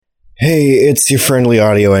Hey, it's your friendly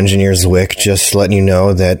audio engineer Zwick, just letting you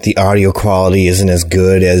know that the audio quality isn't as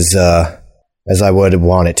good as I would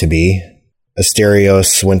want it to be.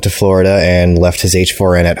 Asterios went to Florida and left his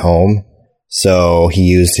H4n at home, so he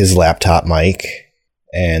used his laptop mic,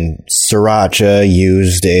 and Sriracha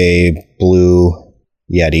used a Blue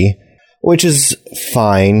Yeti, which is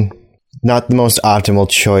fine. Not the most optimal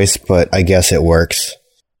choice, but I guess it works.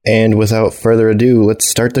 And without further ado, let's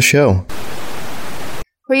start the show.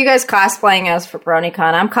 Who are you guys cosplaying as for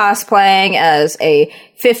BronyCon? I'm cosplaying as a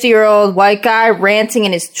 50-year-old white guy ranting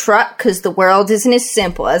in his truck because the world isn't as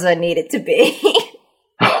simple as I need it to be.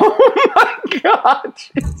 Oh my God,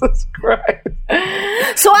 Jesus Christ.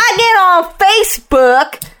 So I get on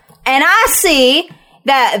Facebook and I see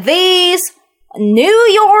that these New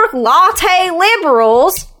York latte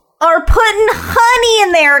liberals are putting honey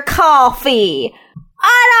in their coffee.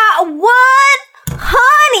 What?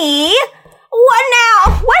 Honey? What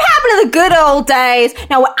now? What happened to the good old days?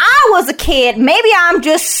 Now, when I was a kid, maybe I'm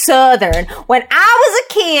just Southern. When I was a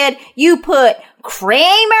kid, you put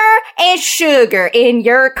creamer and sugar in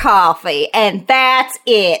your coffee, and that's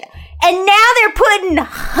it. And now they're putting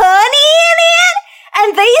honey in it?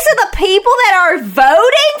 And these are the people that are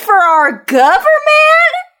voting for our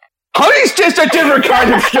government? Honey's just a different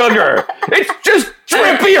kind of sugar. It's just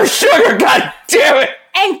drippier sugar, god damn it.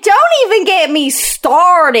 And don't even get me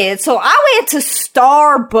started. So I went to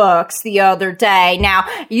Starbucks the other day. Now,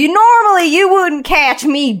 you wouldn't catch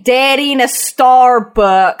me dead in a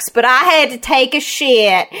Starbucks, but I had to take a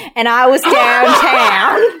shit and I was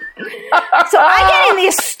downtown. So I get in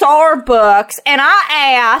this Starbucks and I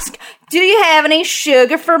ask, do you have any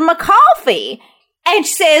sugar for my coffee? And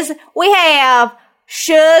she says, we have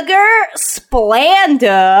sugar,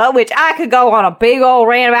 Splenda, which I could go on a big old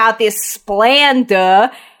rant about this Splenda,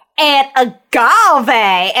 and agave.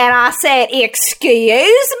 And I said, excuse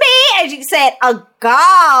me? And she said,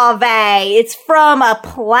 agave. It's from a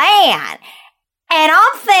plant. And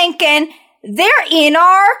I'm thinking, they're in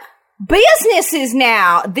our businesses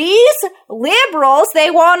now. These liberals,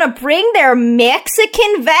 they want to bring their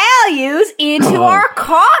Mexican values into our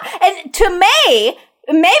and to me,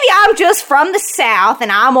 maybe I'm just from the South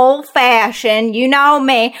and I'm old-fashioned, you know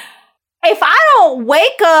me. If I don't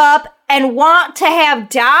wake up and want to have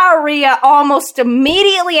diarrhea almost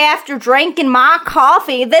immediately after drinking my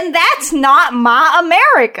coffee, then that's not my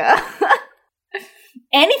America.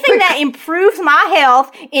 Anything that improves my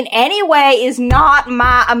health in any way is not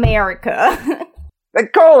my America. They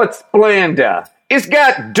call it Splenda. It's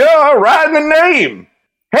got duh right in the name.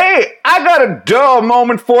 Hey, I got a duh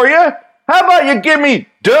moment for you. How about you give me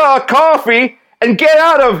duh coffee and get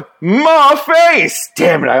out of my face?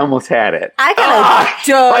 Damn it, I almost had it. I got a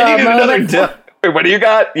duh I needed moment. another duh. Wait, what do you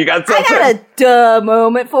got? You got something? I got a duh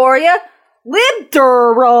moment for you.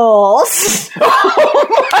 Liberals.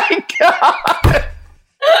 Oh my God.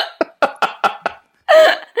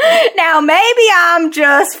 Now, maybe I'm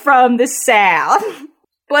just from the South.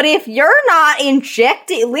 But if you're not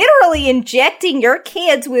literally injecting your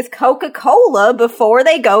kids with Coca-Cola before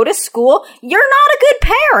they go to school, you're not a good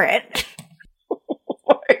parent.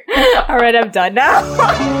 All right, I'm done now.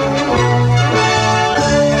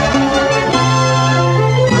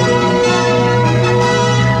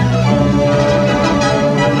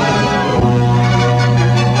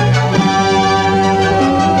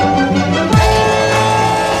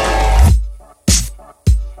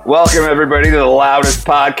 Welcome, everybody, to the loudest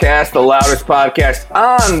podcast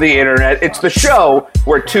on the internet. It's the show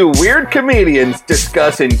where two weird comedians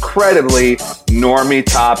discuss incredibly normie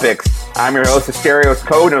topics. I'm your host, Asterios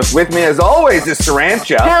Code, and with me, as always, is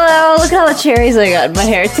Sriracha. Hello, look at all the cherries I got in my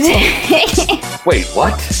hair today. Wait,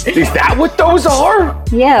 what? Is that what those are?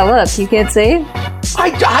 Yeah, look, you can't see?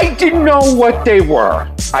 I didn't know what they were.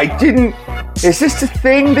 Is this a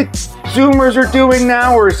thing that Zoomers are doing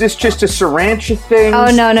now, or is this just a Sriracha thing?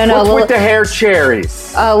 Oh, no. What's with the hair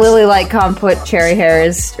cherries? Lily put cherry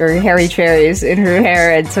hairs, or hairy cherries in her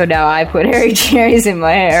hair, and so now I put hairy cherries in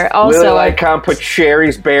my hair. Also, Lily put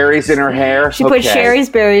berries in her hair? She put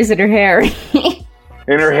berries in her hair.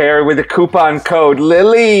 In her hair with a coupon code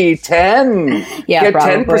Lily10. Yeah, get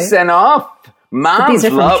probably. 10% off. Mom's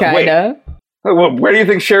these are from China. Well, where do you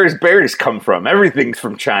think Sherry's berries come from? Everything's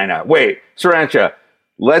from China. Wait, Sriracha,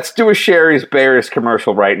 let's do a Sherry's berries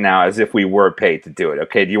commercial right now as if we were paid to do it.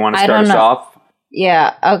 Okay, do you want to start us off?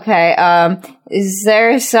 Yeah, okay. Is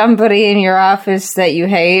there somebody in your office that you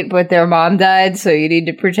hate, but their mom died, so you need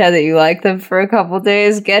to pretend that you like them for a couple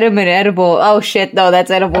days? Get him an edible... Oh, shit, no,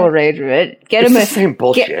 that's edible arrangement. It's the same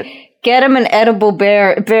bullshit. Get him an edible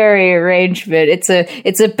berry arrangement. It's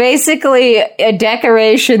a basically a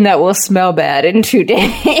decoration that will smell bad in 2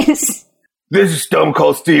 days. This is Stone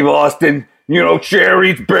Cold Steve Austin. You know,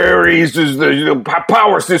 cherries, berries is the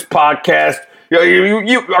powers this podcast.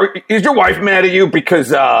 Is your wife mad at you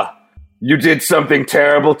because you did something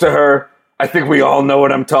terrible to her? I think we all know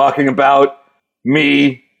what I'm talking about.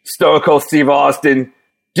 Me, Stone Cold Steve Austin.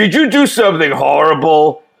 Did you do something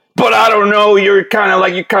horrible? But I don't know, you kind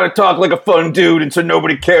of talk like a fun dude, and so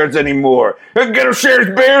nobody cares anymore. Get her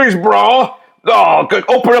cherries, berries, bro. Oh,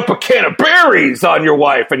 open up a can of berries on your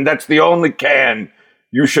wife, and that's the only can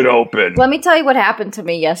you should open. Let me tell you what happened to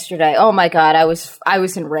me yesterday. Oh my God, I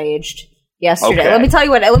was enraged yesterday. Okay. Let me tell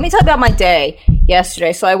you about my day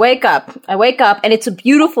yesterday. So I wake up, and it's a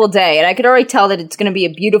beautiful day, and I could already tell that it's going to be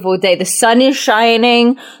a beautiful day. The sun is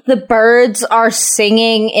shining, the birds are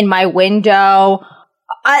singing in my window.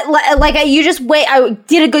 I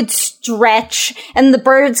did a good stretch, and the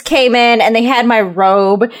birds came in, and they had my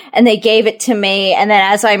robe, and they gave it to me, and then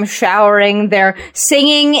as I'm showering, they're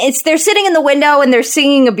singing, they're sitting in the window, and they're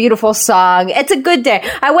singing a beautiful song. It's a good day.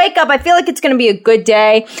 I wake up, I feel like it's gonna be a good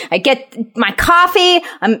day. I get my coffee,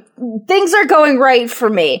 things are going right for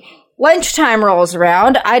me. Lunchtime rolls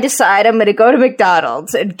around. I decide I'm going to go to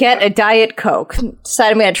McDonald's and get a Diet Coke. Decide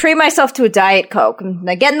I'm going to treat myself to a Diet Coke. And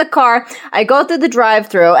I get in the car. I go through the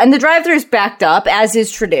drive-thru, and the drive-thru is backed up, as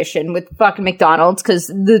is tradition with fucking McDonald's, because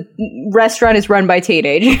the restaurant is run by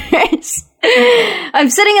teenagers. I'm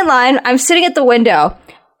sitting in line. I'm sitting at the window,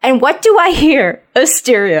 and what do I hear?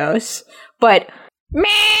 Asterios. But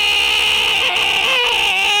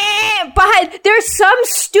there's some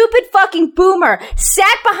stupid fucking boomer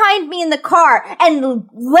sat behind me in the car and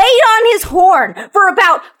laid on his horn for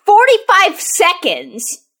about 45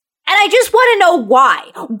 seconds. And I just want to know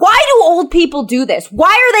why. Why do old people do this?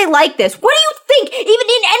 Why are they like this? What do you think? Even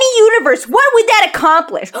in any universe, what would that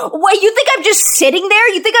accomplish? What, you think I'm just sitting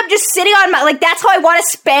there? You think I'm just sitting on my, that's how I want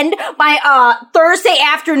to spend my, Thursday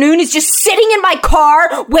afternoon, is just sitting in my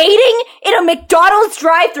car, waiting in a McDonald's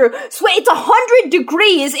drive-thru. So it's 100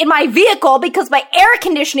 degrees in my vehicle because my air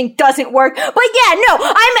conditioning doesn't work. But yeah, no,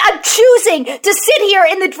 I'm choosing to sit here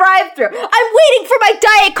in the drive-thru. I'm waiting for my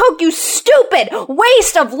Diet Coke, you stupid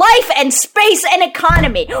waste of life and space and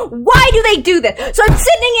economy. Why do they do this? So I'm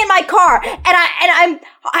sitting in my car, and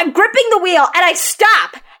I'm gripping the wheel, and I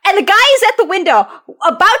stop. And the guy is at the window,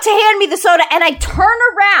 about to hand me the soda, and I turn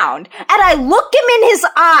around, and I look him in his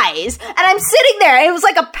eyes, and I'm sitting there, and it was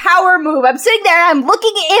like a power move. I'm sitting there, and I'm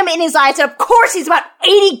looking at him in his eyes, and of course he's about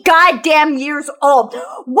 80 goddamn years old.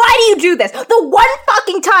 Why do you do this? The one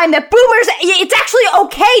fucking time that boomers, it's actually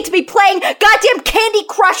okay to be playing goddamn Candy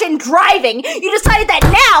Crush and driving, you decided that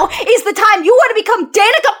now is the time you want to become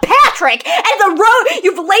Danica Patrick, and the road,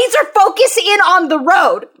 you've laser focus in on the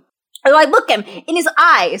road. And I look him in his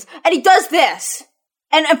eyes, and he does this.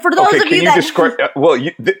 And for those of you that... describe...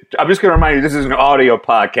 I'm just going to remind you, this is an audio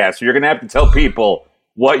podcast, so you're going to have to tell people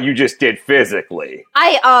what you just did physically.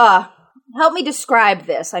 Help me describe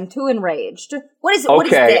this. I'm too enraged. What is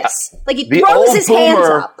this? Like, he throws his hands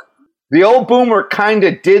up. The old boomer kind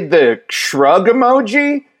of did the shrug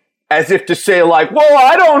emoji, as if to say, like, well,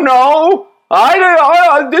 I don't know.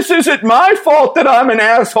 This isn't my fault that I'm an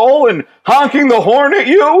asshole and honking the horn at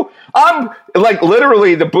you. I'm like,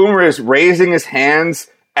 literally, the boomer is raising his hands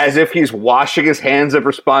as if he's washing his hands of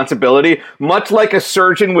responsibility, much like a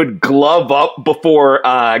surgeon would glove up before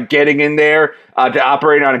getting in there to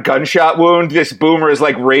operate on a gunshot wound. This boomer is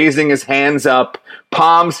like raising his hands up,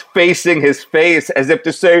 palms facing his face, as if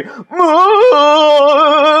to say, No,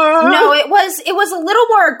 it was a little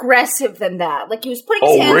more aggressive than that. Like, he was putting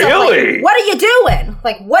his hands up, like, what are you doing?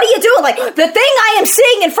 Like, what are you doing? Like, the thing I am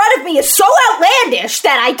seeing in front of me is so outlandish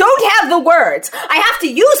that I don't have the words. I have to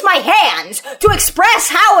use my hands to express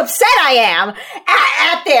how upset I am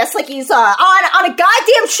at this. Like, he's on a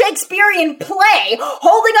goddamn Shakespearean play,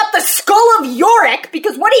 holding up the skull of Yorick,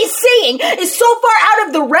 because what he's seeing is so far out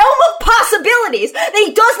of the realm of possibilities that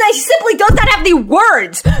he simply does not have the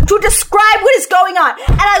words to describe what is going on.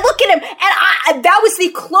 And I look at him, and that was the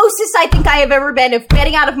closest I think I have ever been of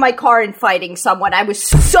getting out of my car and fighting someone. I was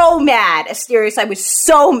so mad, Asterios. I was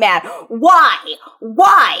so mad. Why?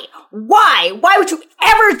 Why would you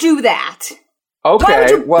ever do that? Okay, why would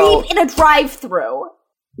you beep in a drive-thru?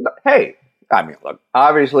 Hey, I mean, look,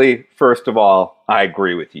 obviously, first of all, I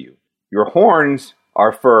agree with you. Your horns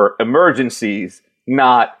are for emergencies,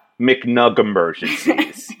 not McNug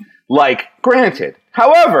emergencies. Like, granted.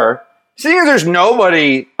 However, seeing as there's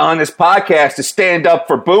nobody on this podcast to stand up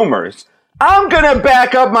for boomers, I'm going to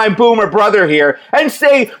back up my boomer brother here and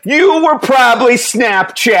say you were probably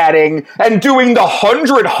Snapchatting and doing the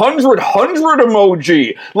 100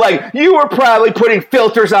 emoji. Like, you were probably putting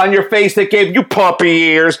filters on your face that gave you puppy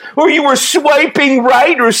ears, or you were swiping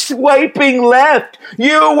right or swiping left.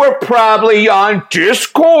 You were probably on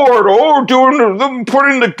Discord,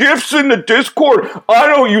 putting the GIFs in the Discord. I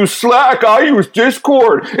don't use Slack, I use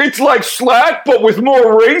Discord. It's like Slack, but with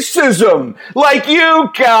more racism. Like, you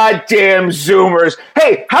goddamn Zoomers.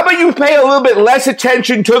 Hey, how about you pay a little bit less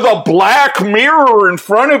attention to the black mirror in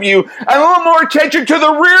front of you and a little more attention to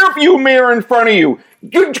the rear view mirror in front of you?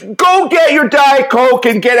 You go get your Diet Coke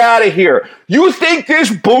and get out of here. You think this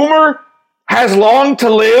boomer has long to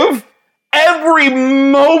live? Every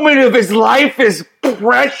moment of his life is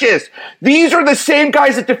precious. These are the same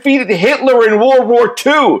guys that defeated Hitler in World War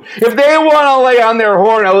II. If they want to lay on their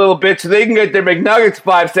horn a little bit so they can get their McNuggets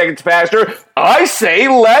 5 seconds faster, I say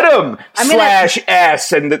let them.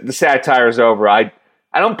 /S, and the satire's over. I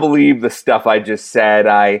don't believe the stuff I just said.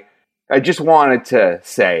 I just wanted to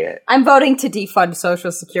say it. I'm voting to defund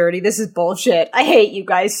Social Security. This is bullshit. I hate you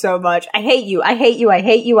guys so much. I hate you. I hate you. I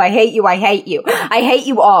hate you. I hate you. I hate you. I hate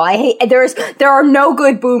you all. There are no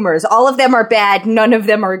good boomers. All of them are bad. None of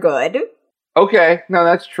them are good. Okay. No,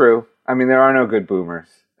 that's true. I mean, there are no good boomers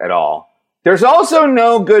at all. There's also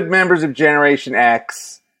no good members of Generation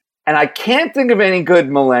X, and I can't think of any good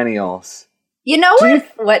millennials. You know what?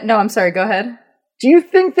 What? No, I'm sorry. Go ahead. Do you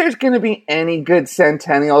think there's going to be any good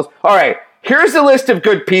centennials? All right, here's a list of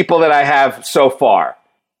good people that I have so far.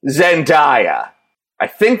 Zendaya. I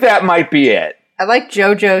think that might be it. I like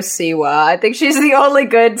JoJo Siwa. I think she's the only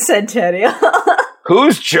good centennial.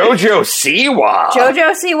 Who's JoJo Siwa?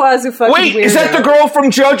 JoJo Siwa is a fucking Wait, weirdo. Is that the girl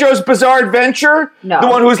from JoJo's Bizarre Adventure? No. The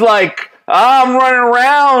one who's like, I'm running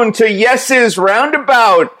around to Yes's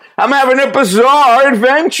roundabout. I'm having a bizarre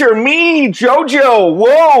adventure. Me, JoJo.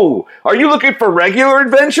 Whoa. Are you looking for regular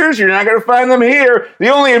adventures? You're not going to find them here. The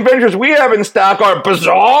only adventures we have in stock are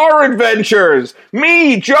bizarre adventures.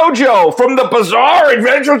 Me, JoJo, from the Bizarre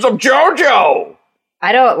Adventures of JoJo.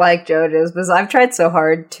 I don't like JoJo's, because I've tried so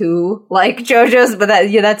hard to like JoJo's, but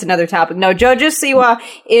that's another topic. No, JoJo Siwa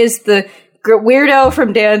is the weirdo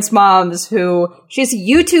from Dance Moms who she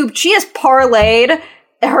has parlayed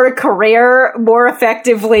her career more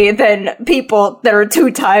effectively than people that are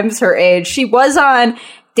 2 times her age. She was on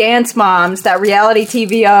Dance Moms, that reality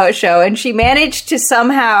TV show, and she managed to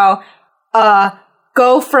somehow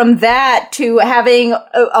go from that to having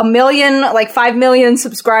a million, like 5 million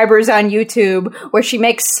subscribers on YouTube, where she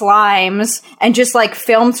makes slimes and just like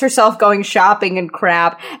films herself going shopping and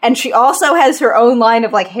crap. And she also has her own line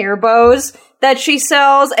of like hair bows that she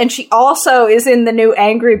sells, and she also is in the new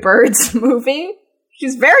Angry Birds movie.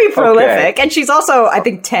 She's very prolific, and she's also, I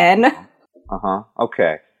think, 10.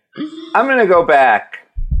 Okay. I'm going to go back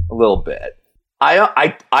a little bit.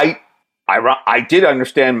 I did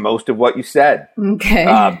understand most of what you said.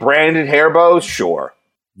 Okay. Branded hair bows, sure.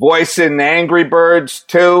 Voicing Angry Birds,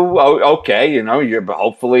 too. Oh, okay. You know,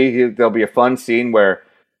 hopefully there'll be a fun scene where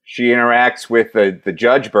she interacts with the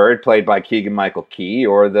Judge Bird, played by Keegan-Michael Key,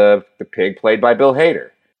 or the pig, played by Bill Hader.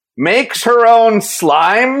 Makes her own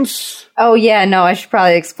slimes. Oh, yeah, no, I should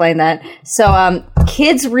probably explain that. So,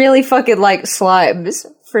 kids really fucking like slimes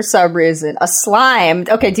for some reason. A slime.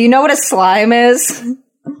 Okay, do you know what a slime is?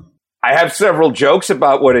 I have several jokes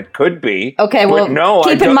about what it could be. Okay, well, no,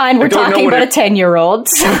 keep in mind we're talking about a 10-year-old.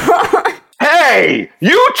 Hey,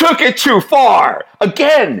 you took it too far.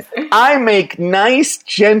 Again, I make nice,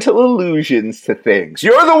 gentle allusions to things.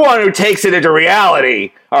 You're the one who takes it into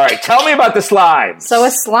reality. All right, tell me about the slime. So a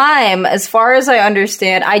slime, as far as I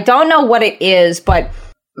understand, I don't know what it is, but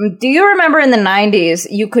do you remember in the 90s,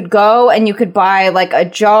 you could go and you could buy like a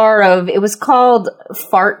jar of, it was called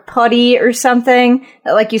fart putty or something,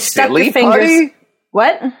 that like you stuck silly your fingers. Putty?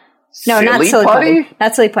 What? No, silly not silly putty.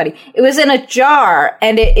 Not silly putty. It was in a jar,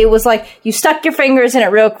 and it was like you stuck your fingers in it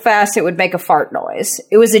real fast, it would make a fart noise.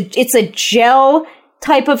 It's a gel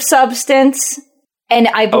type of substance, and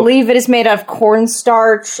I believe it is made out of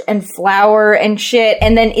cornstarch and flour and shit.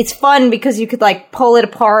 And then it's fun because you could like pull it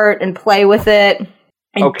apart and play with it.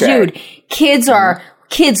 And dude, kids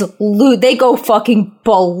they go fucking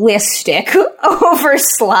ballistic over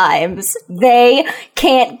slimes. They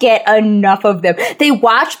can't get enough of them. They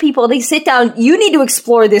watch people, they sit down. You need to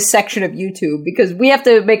explore this section of YouTube because we have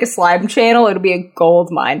to make a slime channel. It'll be a gold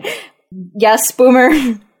mine. Yes,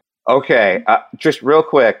 Boomer? Okay, just real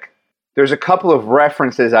quick. There's a couple of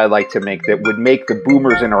references I'd like to make that would make the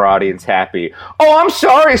boomers in our audience happy. Oh, I'm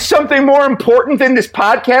sorry. Something more important than this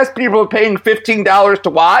podcast people are paying $15 to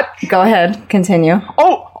watch? Go ahead. Continue.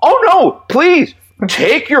 Oh no. Please.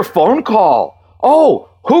 take your phone call. Oh,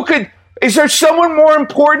 is there someone more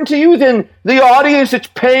important to you than the audience that's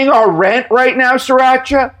paying our rent right now,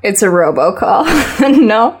 Sriracha? It's a robocall.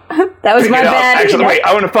 No, that was my bad. Actually, wait,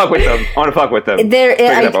 I want to fuck with them.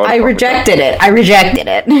 I rejected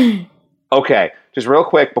it. Okay, just real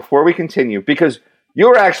quick before we continue, because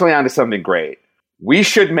you're actually onto something great. We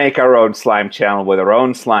should make our own slime channel with our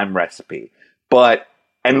own slime recipe.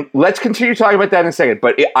 And let's continue talking about that in a second.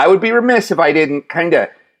 But I would be remiss if I didn't kind of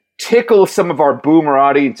tickle some of our boomer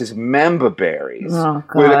audience's member berries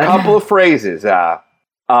with a couple of phrases.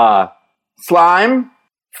 Slime,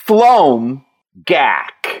 floam,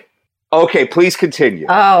 gack. Okay, please continue.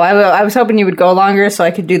 Oh, I was hoping you would go longer so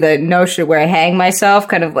I could do the notion where I hang myself,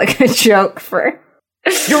 kind of like a joke for...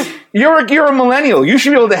 You're a millennial. You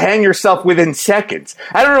should be able to hang yourself within seconds.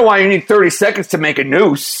 I don't know why you need 30 seconds to make a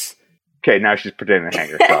noose. Okay, now she's pretending to hang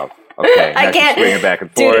herself. Okay, I can't swing it back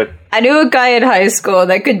and forth. Dude, I knew a guy in high school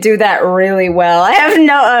that could do that really well. I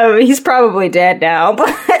have he's probably dead now,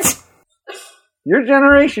 but your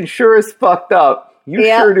generation sure is fucked up. You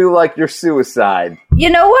sure do like your suicide. You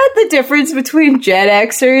know what the difference between Gen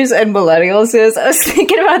Xers and millennials is? I was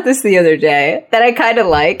thinking about this the other day that I kind of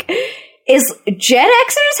like. Is Gen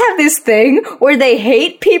Xers have this thing where they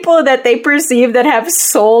hate people that they perceive that have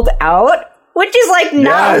sold out, which is like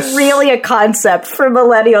not really a concept for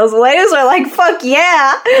millennials. Millennials are like, fuck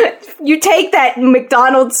yeah, you take that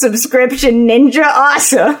McDonald's subscription, ninja,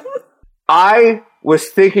 awesome. I was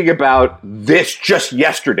thinking about this just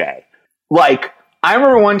yesterday. Like, I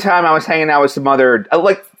remember one time I was hanging out with some other,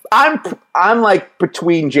 like, I'm like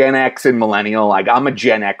between Gen X and millennial. Like, I'm a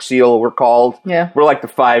Gen Xial, we're called. Yeah. We're like the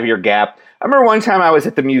 5-year gap. I remember one time I was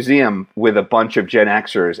at the museum with a bunch of Gen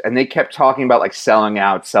Xers, and they kept talking about like selling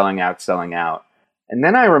out. And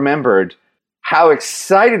then I remembered how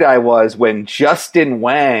excited I was when Justin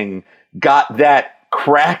Wang got that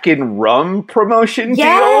Kraken rum promotion deal.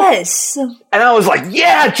 Yes. And I was like,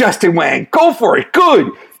 yeah, Justin Wang, go for it.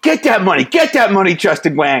 Good. Get that money,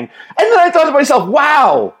 Justin Wang. And then I thought to myself,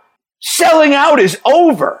 wow, selling out is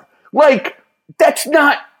over. Like, that's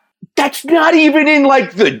not even in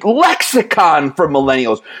like the lexicon for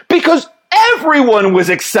millennials, because everyone was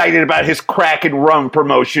excited about his Kraken rum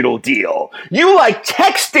promotional deal. You like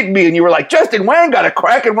texted me and you were like, Justin Wang got a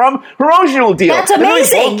Kraken rum promotional deal. That's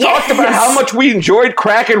amazing. And we both talked about how much we enjoyed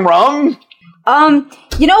Kraken rum.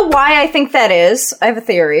 You know why I think that is? I have a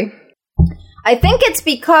theory. I think it's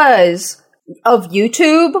because of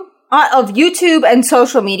YouTube and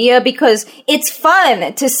social media, because it's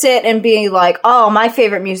fun to sit and be like, oh, my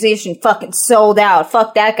favorite musician fucking sold out.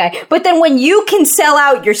 Fuck that guy. But then when you can sell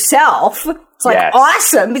out yourself, it's like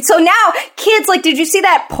awesome. So now kids, like, did you see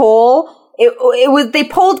that poll? They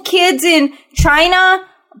polled kids in China,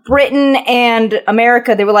 Britain, and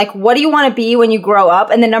America. They were like, what do you want to be when you grow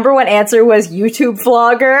up? And the number one answer was YouTube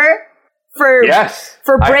vlogger.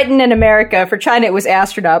 For Britain and America. For China, it was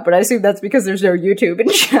astronaut, but I assume that's because there's no YouTube in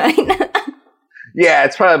China. Yeah,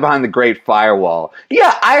 it's probably behind the Great Firewall.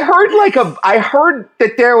 Yeah, I heard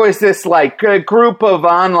that there was this like a group of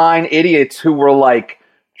online idiots who were like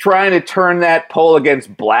trying to turn that poll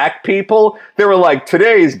against black people. They were like,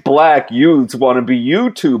 today's black youths want to be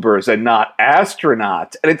YouTubers and not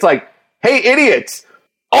astronauts. And it's like, hey, idiots,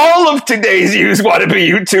 all of today's youths want to be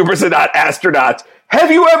YouTubers and not astronauts. Have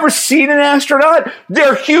you ever seen an astronaut?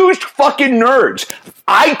 They're huge fucking nerds.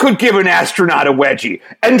 I could give an astronaut a wedgie,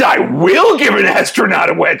 and I will give an astronaut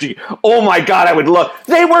a wedgie. Oh my God, I would love...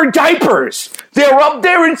 They wear diapers. They're up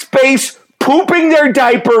there in space, pooping their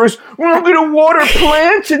diapers. We're going to water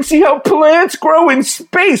plants and see how plants grow in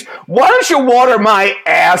space. Why don't you water my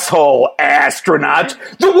asshole, astronaut?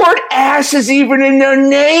 The word ass is even in their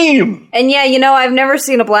name. And yeah, you know, I've never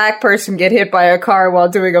seen a black person get hit by a car while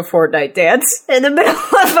doing a Fortnite dance in the middle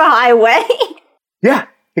of a highway. Yeah,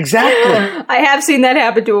 exactly. I have seen that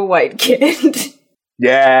happen to a white kid.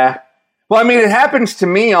 Yeah. Well, I mean, it happens to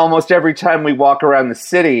me almost every time we walk around the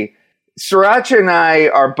city. Sriracha and I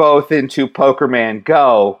are both into Pokémon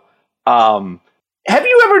Go. Have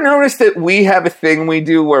you ever noticed that we have a thing we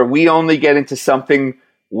do where we only get into something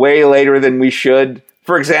way later than we should?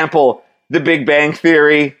 For example, The Big Bang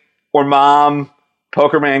Theory or Mom,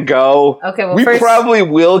 Pokémon Go. Okay, well, we probably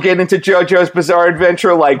will get into JoJo's Bizarre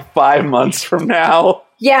Adventure like 5 months from now.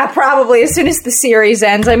 Yeah, probably as soon as the series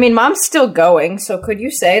ends. I mean, Mom's still going, so could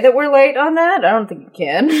you say that we're late on that? I don't think you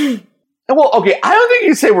can. Well, okay, I don't think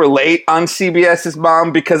you say we're late on CBS's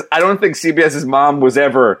Mom, because I don't think CBS's Mom was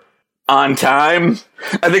ever On Time.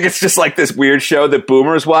 I think it's just like this weird show that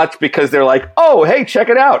boomers watch because they're like, oh, hey, check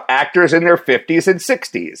it out. Actors in their 50s and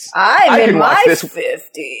 60s. I'm in my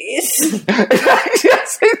 50s.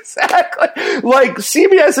 Yes, exactly. Like,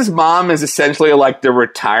 CBS's Mom is essentially like the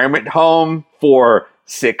retirement home for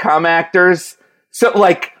sitcom actors. So,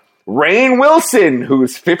 like, Rainn Wilson,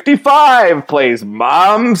 who's 55, plays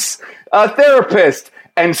Mom's therapist.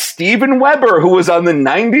 And Steven Weber, who was on the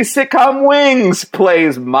 90s sitcom Wings,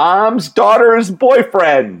 plays Mom's daughter's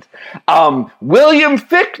boyfriend. William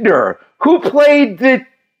Fichtner, who played the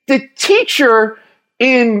teacher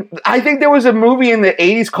in, I think there was a movie in the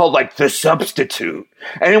 80s called like The Substitute.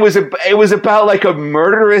 And it was about like a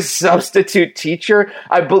murderous substitute teacher.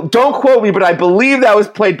 Don't quote me, but I believe that was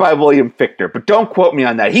played by William Fichtner. But don't quote me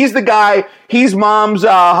on that. He's the guy, he's Mom's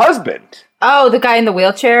husband. Oh, the guy in the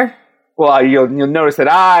wheelchair? Well, you'll notice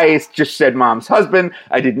that I just said Mom's husband.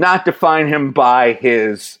 I did not define him by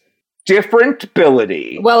his different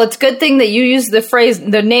ability. Well, it's a good thing that you use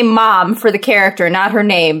the name Mom for the character, not her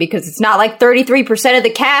name, because it's not like 33% of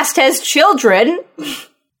the cast has children.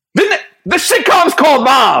 The sitcom's called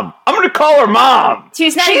Mom. I'm going to call her Mom.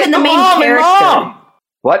 She's not even the main character. Mom.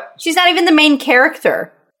 What? She's not even the main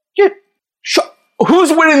character. Yeah.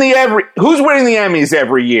 Who's winning the Emmys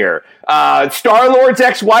every year? Star-Lord's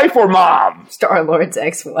ex-wife or Mom? Star-Lord's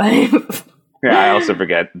ex-wife. Yeah, I also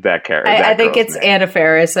forget that character. I think it's name. Anna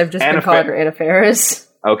Faris. I've just been calling her Anna Faris.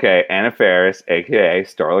 Okay, Anna Faris, a.k.a.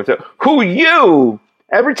 Star-Lord's ex. Who you?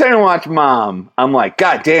 Every time I watch Mom, I'm like,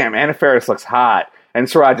 God damn, Anna Faris looks hot. And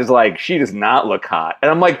Siraj is like, she does not look hot. And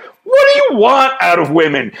I'm like, what do you want out of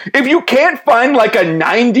women? If you can't find like a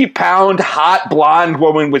 90-pound hot blonde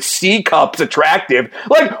woman with C cups attractive,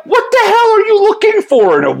 like, what the hell are you looking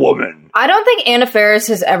for in a woman? I don't think Anna Faris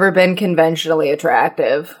has ever been conventionally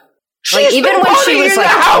attractive. She's like, even when she was in like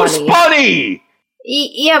the house 20. bunny.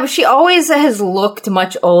 Yeah, but she always has looked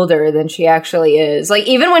much older than she actually is. Like,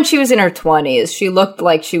 even when she was in her 20s, she looked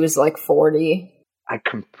like she was like 40. I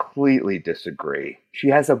completely disagree. She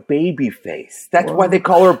has a baby face. That's why they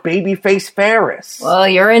call her Babyface Ferris. Well,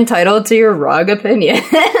 you're entitled to your wrong opinion.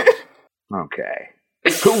 Okay.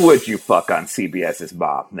 Who would you fuck on CBS's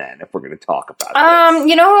Mom, then, if we're going to talk about this?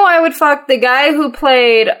 You know who I would fuck? The guy who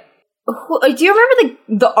played... do you remember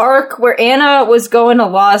the arc where Anna was going to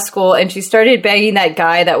law school and she started banging that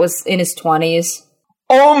guy that was in his 20s?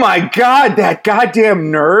 Oh my god, that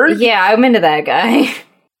goddamn nerd? Yeah, I'm into that guy.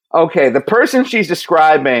 Okay, the person she's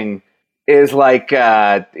describing is like,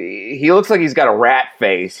 he looks like he's got a rat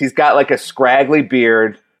face. He's got like a scraggly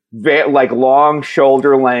beard, like long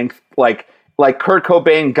shoulder length, like Kurt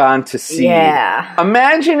Cobain gone to seed. Yeah.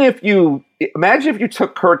 Imagine if you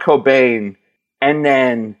took Kurt Cobain and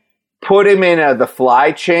then put him in the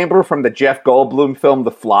Fly chamber from the Jeff Goldblum film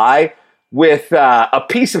The Fly with a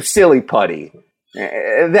piece of silly putty.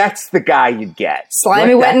 That's the guy you'd get.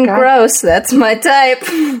 Slimy, wet, and gross. That's my type.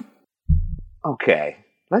 Okay,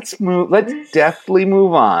 let's deftly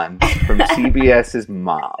move on from CBS's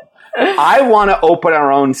Mom. I want to open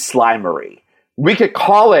our own Slimery. We could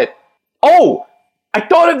call it... Oh, I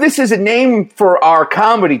thought of this as a name for our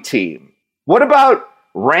comedy team. What about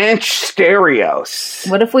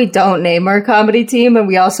Ranchsterios? What if we don't name our comedy team and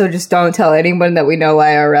we also just don't tell anyone that we know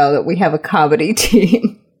IRL that we have a comedy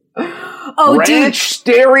team? Oh,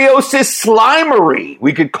 Ranchsterios Slimery,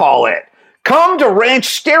 we could call it. Come to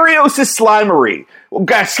Ranchsterios Slimery. We've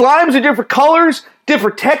got slimes of different colors,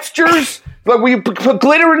 different textures. But we put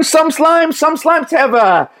glitter in some slimes. Some slimes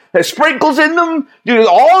have sprinkles in them. Dude,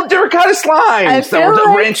 all different kind of slimes. I feel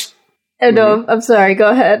no, I'm sorry. Go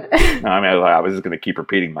ahead. No, I mean, I was just going to keep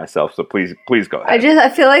repeating myself, so please go ahead. I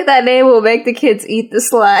feel like that name will make the kids eat the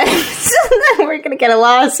slimes. We're going to get a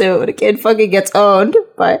lawsuit when a kid fucking gets owned.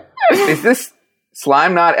 But is this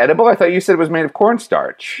slime not edible? I thought you said it was made of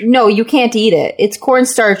cornstarch. No, you can't eat it. It's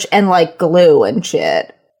cornstarch and like glue and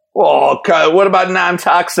shit. Well, what about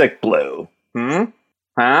non-toxic glue?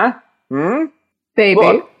 Huh? Baby,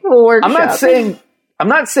 look, we'll I'm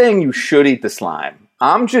not saying you should eat the slime.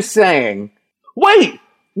 I'm just saying, wait,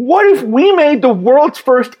 what if we made the world's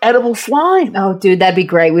first edible slime? Oh, dude, that'd be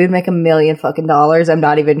great. We would make $1 million fucking dollars. I'm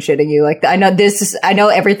not even shitting you. Like, I know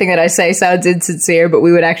everything that I say sounds insincere, but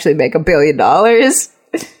we would actually make $1 billion.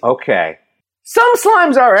 Okay. Some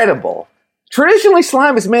slimes are edible. Traditionally,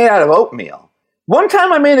 slime is made out of oatmeal. One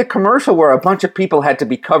time I made a commercial where a bunch of people had to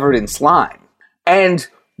be covered in slime. And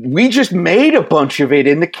we just made a bunch of it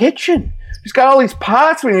in the kitchen. Just got all these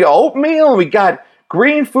pots with oatmeal, and we got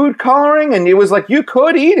green food coloring, and it was like, you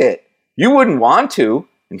could eat it. You wouldn't want to.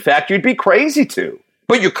 In fact, you'd be crazy to.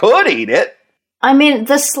 But you could eat it. I mean,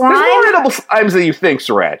 the slime... There's more edible slimes than you think,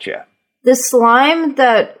 Sriracha. The slime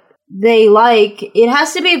that it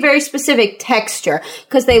has to be a very specific texture,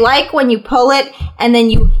 because they like when you pull it and then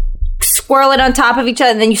you swirl it on top of each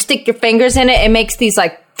other and then you stick your fingers in it. It makes these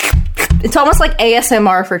like, it's almost like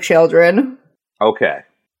ASMR for children. Okay.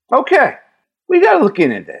 We gotta look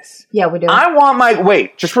into this. Yeah, we do.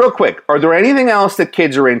 Wait, just real quick. Are there anything else that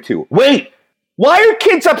kids are into? Wait, why are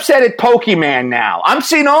kids upset at Pokemon now? I'm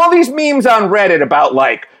seeing all these memes on Reddit about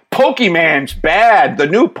like, Pokemon's bad. The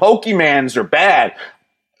new Pokemons are bad.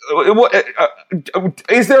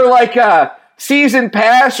 Is there like a season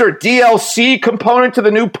pass or DLC component to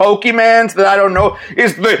the new Pokemons that I don't know?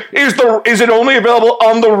 Is it only available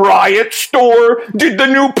on the Riot store? Did the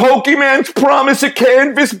new Pokemons promise a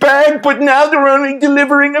canvas bag, but now they're only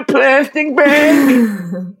delivering a plastic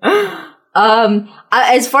bag?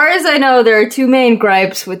 As far as I know, there are two main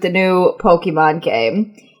gripes with the new Pokemon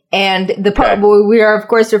game. And we are, of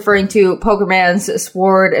course, referring to Pokemon's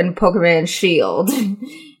Sword and Pokemon Shield.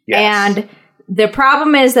 Yes. And the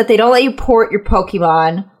problem is that they don't let you port your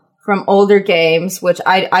Pokemon from older games, which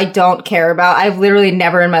I don't care about. I've literally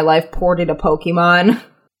never in my life ported a Pokemon.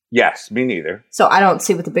 Yes, me neither. So I don't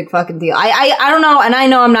see what the big fucking deal. I don't know, and I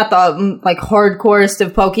know I'm not the like hardcorest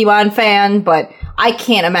of Pokemon fan, but I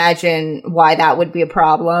can't imagine why that would be a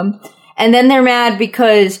problem. And then they're mad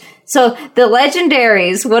because, so the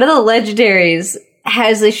legendaries, one of the legendaries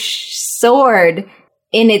has a sword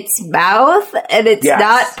in its mouth, and it's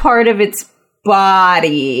not part of its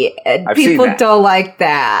body. And people don't like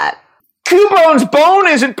that. Cubone's bone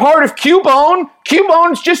isn't part of Cubone.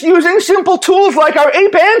 Cubone's just using simple tools like our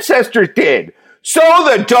ape ancestors did. So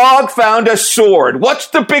the dog found a sword. What's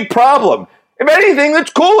the big problem? If anything,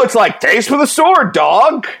 that's cool. It's like, taste with a sword,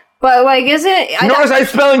 dog. But, like, isn't it... Notice I'm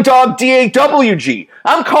spelling dog D-A-W-G.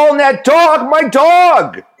 I'm calling that dog my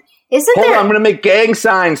dog. Hold on, I'm going to make gang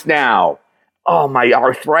signs now. Oh, my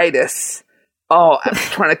arthritis. Oh, I'm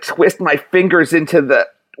trying to twist my fingers into the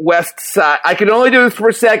west side. I can only do this for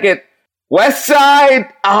a second. West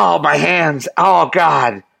side. Oh, my hands. Oh,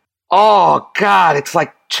 God. Oh, God. It's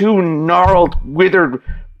like two gnarled, withered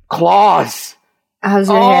claws. How's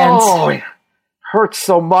your hands? Oh, it hurts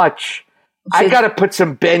so much. I gotta put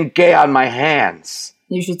some Ben Gay on my hands.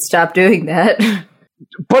 You should stop doing that.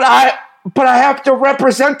 But I have to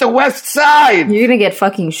represent the West Side. You're gonna get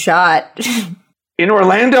fucking shot. In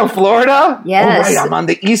Orlando, Florida? Yes. Oh, right, I'm on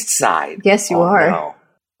the East Side. Yes, you are. No.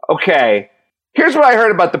 Okay, here's what I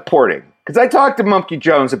heard about the porting. Because I talked to Monkey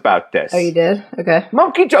Jones about this. Oh, you did? Okay.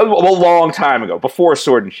 Monkey Jones, a long time ago, before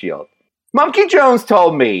Sword and Shield. Monkey Jones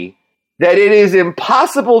told me that it is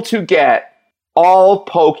impossible to get all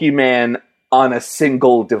Pokemon on a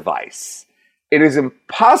single device. It is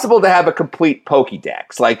impossible to have a complete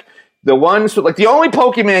Pokédex. Like, the only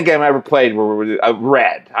Pokemon game I ever played were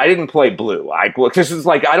Red. I didn't play Blue. This is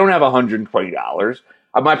like, I don't have $120.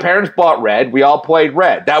 My parents bought Red. We all played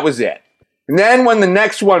Red. That was it. And then when the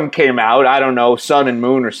next one came out, I don't know, Sun and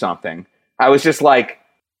Moon or something, I was just like,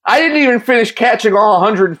 I didn't even finish catching all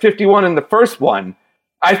 151 in the first one.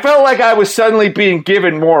 I felt like I was suddenly being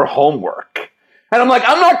given more homework. And I'm like,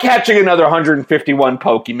 I'm not catching another 151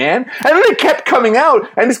 Pokemon. And then they kept coming out,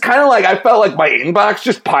 and it's kind of like, I felt like my inbox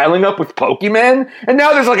just piling up with Pokemon. And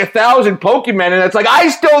now there's like 1,000 Pokemon, and it's like, I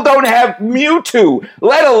still don't have Mewtwo,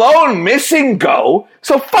 let alone Missing Go.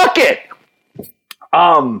 So fuck it.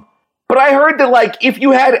 But I heard that, like, if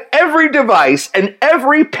you had every device and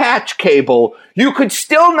every patch cable, you could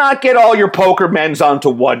still not get all your Pokemons onto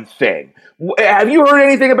one thing. Have you heard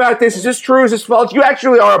anything about this? Is this true? Is this false? You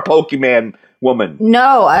actually are a Pokemon woman.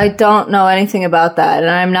 No, I don't know anything about that,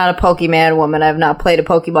 and I'm not a Pokemon woman. I've not played a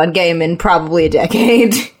Pokemon game in probably a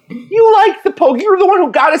decade. You like the You're the one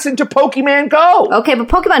who got us into Pokemon Go. Okay, but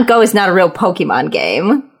Pokemon Go is not a real Pokemon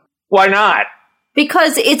game. Why not?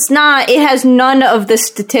 Because it has none of the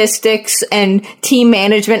statistics and team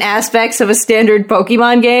management aspects of a standard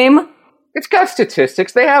Pokemon game. It's got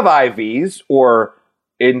statistics. They have IVs, or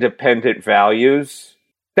independent values.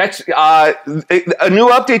 That's a new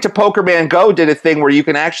update to Pokemon Go did a thing where you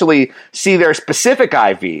can actually see their specific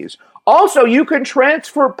IVs. Also, you can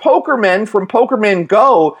transfer Pokemon from Pokemon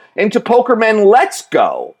Go into Pokemon Let's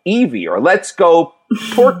Go Eevee or Let's Go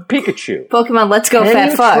Pikachu. Pokemon Let's Go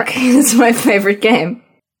Fat Fuck. It's my favorite game.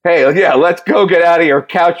 Hey, yeah, let's go get out of your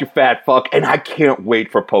couch, you fat fuck. And I can't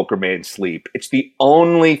wait for Pokemon Sleep. It's the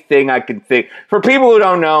only thing I can think. For people who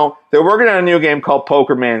don't know, they're working on a new game called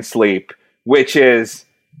Pokemon Sleep, which is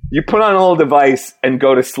you put on a little device and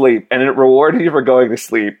go to sleep, and it rewards you for going to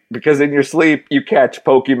sleep, because in your sleep, you catch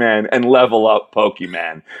Pokemon and level up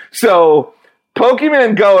Pokemon. So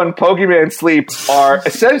Pokemon Go and Pokemon Sleep are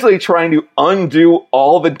essentially trying to undo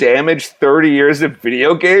all the damage 30 years of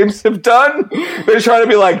video games have done. They're trying to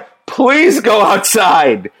be like, Please go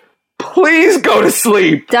outside. Please go to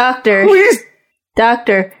sleep. Doctor. Please.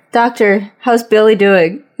 Doctor, how's Billy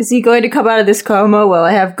doing? Is he going to come out of this coma? Well,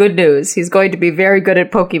 I have good news. He's going to be very good at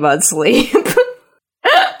Pokemon sleep.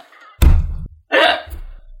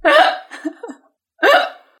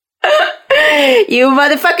 You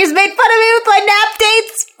motherfuckers made fun of me with my nap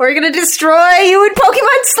dates. We're gonna destroy you in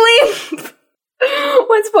Pokemon sleep.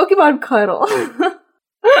 What's Pokemon cuddle?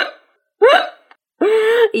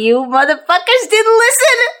 You motherfuckers didn't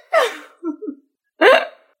listen.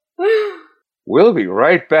 We'll be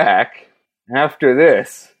right back after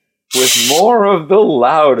this with more of the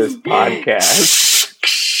Loudest Podcast.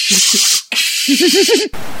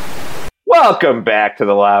 Welcome back to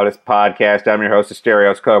the Loudest Podcast. I'm your host,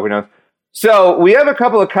 Ranchsterios Slimery. So we have a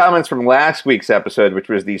couple of comments from last week's episode, which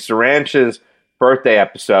was the Sarancha's birthday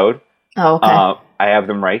episode. Oh, okay. I have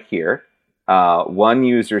them right here. One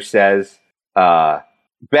user says,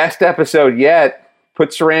 best episode yet,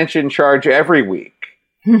 put Sarancha in charge every week.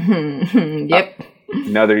 Yep.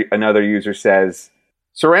 Another user says,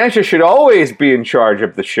 Sarancha should always be in charge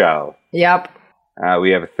of the show. Yep.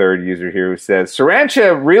 We have a third user here who says,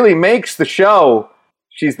 Sarancha really makes the show.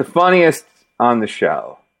 She's the funniest on the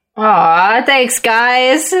show. Aw, thanks,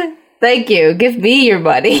 guys. Thank you. Give me your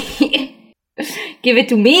money. Give it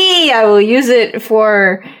to me. I will use it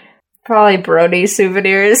for probably Brody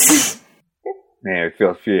souvenirs. Yeah,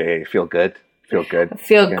 feel good. Feel good. I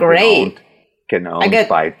feel great. Getting owned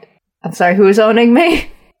by... I'm sorry, who's owning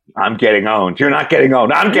me? I'm getting owned. You're not getting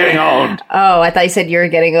owned. I'm getting owned. Oh, I thought you said you were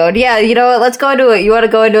getting owned. Yeah, you know what? Let's go into it. You want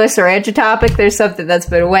to go into a Sarancha topic? There's something that's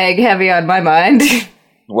been weighing heavy on my mind.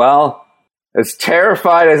 Well, as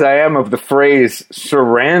terrified as I am of the phrase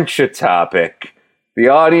Sarancha topic, the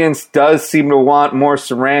audience does seem to want more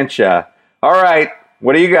Sarancha. All right,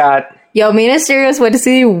 what do you got? Yo, me and Asterios went to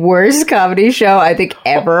see the worst comedy show I think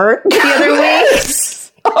ever the other week.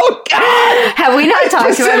 Oh, God! Have we not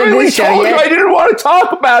talked about it in this show yet? I didn't want to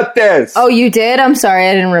talk about this. Oh, you did? I'm sorry,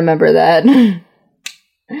 I didn't remember that.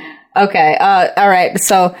 Okay, all right,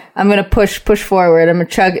 so I'm gonna push forward. I'm gonna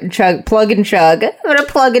plug and chug. I'm gonna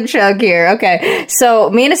plug and chug here. Okay, so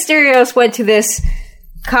me and Asterios went to this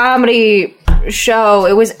comedy show.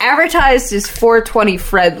 It was advertised as 420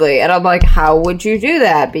 friendly, and I'm like, how would you do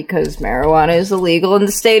that? Because marijuana is illegal in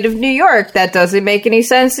the state of New York. That doesn't make any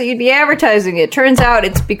sense that you'd be advertising it. Turns out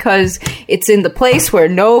it's because it's in the place where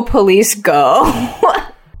no police go.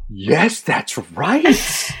 Yes, that's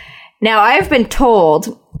right. Now, I have been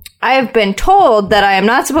told that I am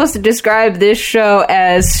not supposed to describe this show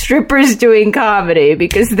as strippers doing comedy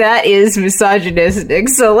because that is misogynistic.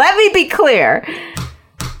 So let me be clear.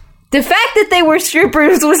 The fact that they were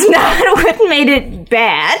strippers was not what made it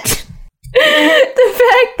bad. The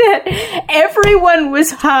fact that everyone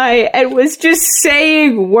was high and was just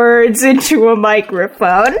saying words into a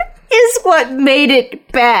microphone is what made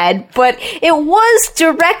it bad, but it was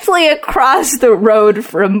directly across the road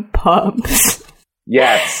from pubs.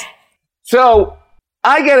 Yes. So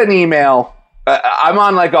I get an email. I'm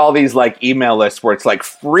on like all these like email lists where it's like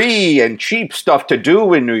free and cheap stuff to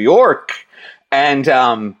do in New York, and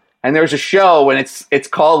there's a show and it's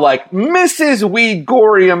called like Mrs.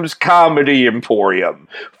 Weed-Gorium's Comedy Emporium,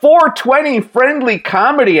 420 friendly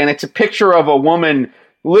comedy, and it's a picture of a woman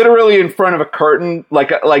literally in front of a curtain,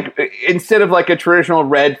 like instead of like a traditional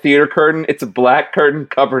red theater curtain, it's a black curtain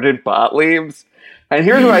covered in pot leaves. And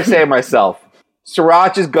here's what I say to myself.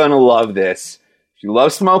 Sriracha's gonna love this. She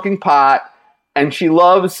loves smoking pot, and she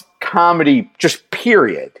loves comedy, just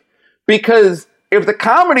period. Because if the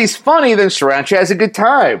comedy's funny, then Sriracha has a good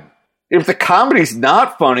time. If the comedy's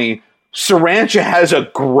not funny, Sriracha has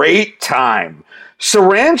a great time.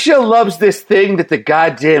 Sriracha loves this thing that the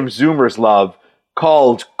goddamn Zoomers love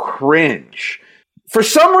called cringe. For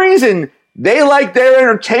some reason, they like their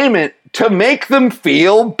entertainment to make them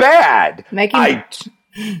feel bad. I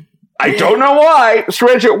don't know why.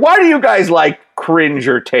 Sriracha, why do you guys like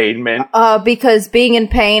cringe-ertainment? Because being in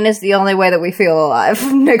pain is the only way that we feel alive.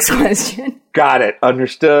 Next question. Got it.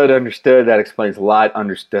 Understood. That explains a lot.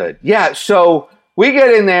 Understood. Yeah, so we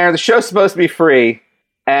get in there. The show's supposed to be free.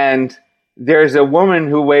 And there's a woman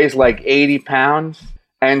who weighs like 80 pounds.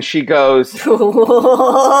 And she goes...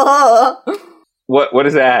 What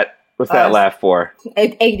is that? What's that laugh for?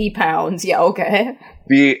 80 pounds. Yeah, okay.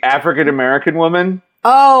 The African-American woman?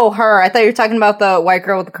 Oh, her. I thought you were talking about the white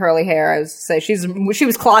girl with the curly hair. I was say she was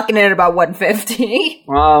clocking in at about 150.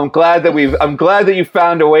 Well, I'm glad that you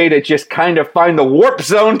found a way to just kind of find the warp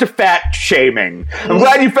zone to fat shaming. I'm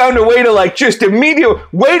glad you found a way to like just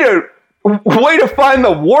immediate way to find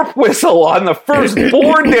the warp whistle on the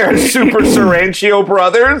firstborn there, Super Saranchio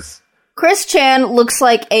brothers. Chris Chan looks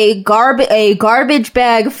like a garbage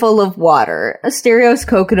bag full of water. Asterios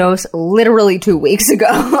Kokkinos literally 2 weeks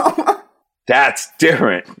ago. That's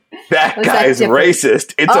different. That guy's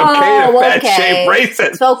racist. It's okay to fat-shame racist.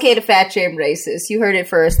 It's okay to fat-shame racist. You heard it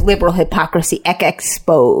first. Liberal hypocrisy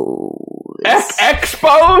exposed.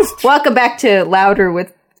 Exposed? Welcome back to Louder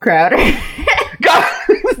with Crowder. God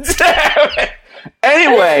damn it.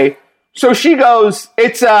 Anyway, so she goes,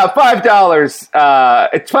 it's $5.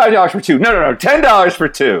 It's $5 for two. No, $10 for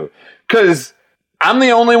two. Because I'm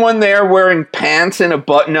the only one there wearing pants and a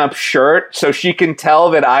button-up shirt, so she can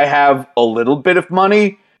tell that I have a little bit of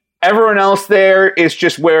money. Everyone else there is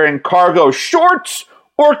just wearing cargo shorts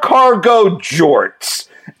or cargo jorts.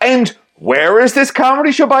 And where is this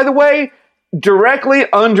comedy show, by the way? Directly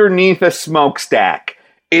underneath a smokestack.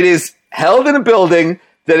 It is held in a building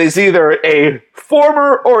that is either a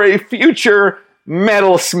former or a future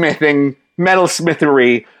metalsmithery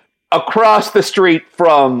across the street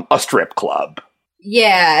from a strip club.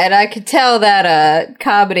 Yeah, and I could tell that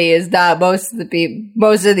comedy is not most of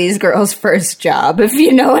these girls' first job, if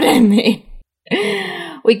you know what I mean.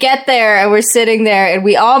 We get there and we're sitting there and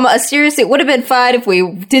we almost, seriously, it would have been fine if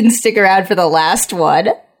we didn't stick around for the last one.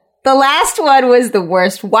 The last one was the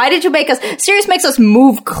worst. Why did you make us, Sirius makes us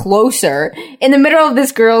move closer in the middle of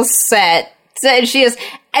this girl's set. So she is,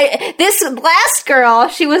 this last girl,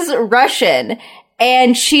 she was Russian.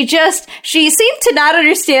 And she seemed to not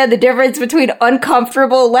understand the difference between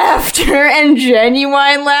uncomfortable laughter and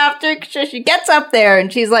genuine laughter. She gets up there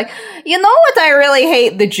and she's like, you know what? I really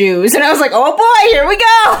hate the Jews. And I was like, oh boy, here we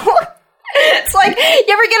go. It's like, you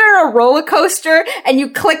ever get on a roller coaster and you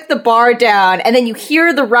click the bar down and then you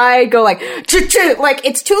hear the ride go like, like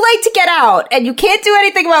it's too late to get out and you can't do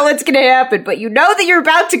anything about what's going to happen, but you know that you're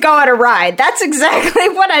about to go on a ride. That's exactly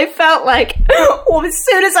what I felt like. Well, as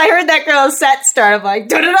soon as I heard that girl's set start, I'm like,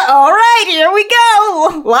 all right, here we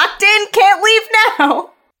go. Locked in, can't leave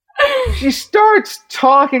now. She starts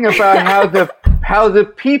talking about how the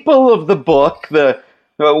people of the book,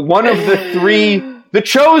 one of the three, the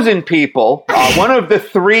chosen people, one of the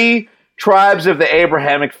three tribes of the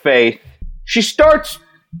Abrahamic faith, she starts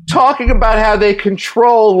talking about how they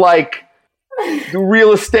control, like, the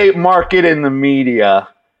real estate market and the media.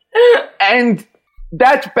 And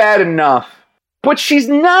that's bad enough. But she's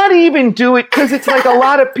not even doing, because it's like a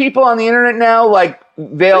lot of people on the internet now, like,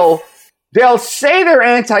 they'll say their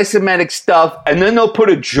anti-Semitic stuff, and then they'll put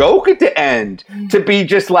a joke at the end to be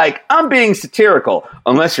just like, I'm being satirical.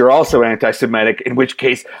 Unless you're also anti-Semitic, in which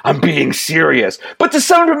case, I'm being serious. But to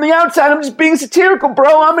someone from the outside, I'm just being satirical,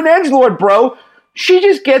 bro. I'm an edgelord, bro. She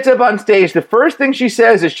just gets up on stage. The first thing she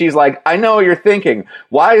says is she's like, I know what you're thinking.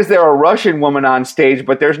 Why is there a Russian woman on stage,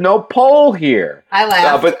 but there's no Pole here? I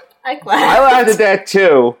laughed. I laughed at that,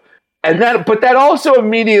 too. But that also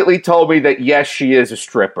immediately told me that, yes, she is a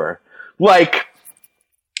stripper. Like,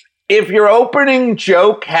 if your opening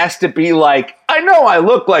joke has to be like, I know I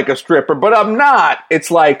look like a stripper, but I'm not.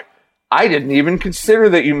 It's like, I didn't even consider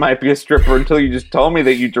that you might be a stripper until you just told me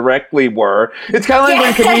that you directly were. It's kind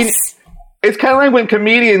of like when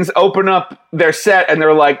comedians open up their set and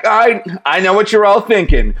they're like, I know what you're all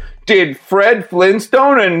thinking. Did Fred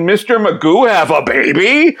Flintstone and Mr. Magoo have a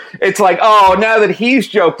baby? It's like, oh, now that he's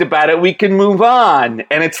joked about it, we can move on.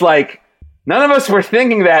 And it's like, none of us were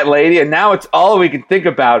thinking that, lady, and now it's all we can think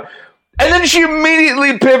about. And then she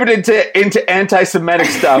immediately pivoted into anti-Semitic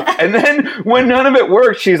stuff. And then when none of it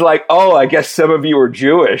worked, she's like, oh, I guess some of you are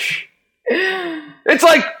Jewish. It's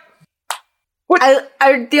like, what?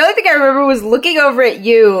 The only thing I remember was looking over at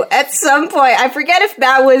you at some point. I forget if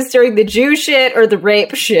that was during the Jew shit or the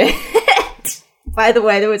rape shit. By the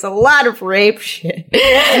way, there was a lot of rape shit.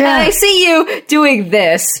 Yeah. And I see you doing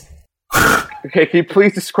this. Okay, can you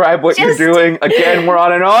please describe what you're doing? Again, we're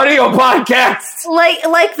on an audio podcast!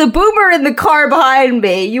 Like the boomer in the car behind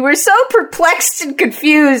me. You were so perplexed and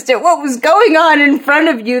confused at what was going on in front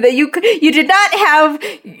of you that you did not have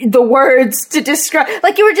the words to describe.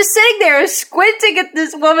 Like, you were just sitting there squinting at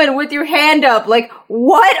this woman with your hand up. Like,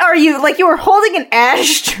 what are you... Like, you were holding an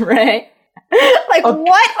ashtray. Like,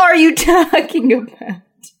 what are you talking about?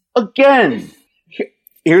 Again,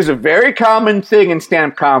 here's a very common thing in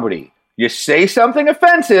stand-up comedy. You say something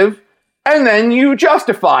offensive, and then you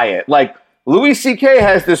justify it. Like, Louis C.K.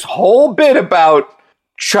 has this whole bit about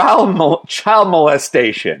child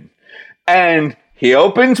molestation. And he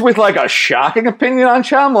opens with, like, a shocking opinion on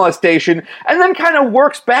child molestation, and then kind of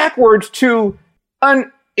works backwards to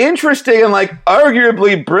an interesting and, like,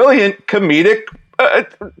 arguably brilliant comedic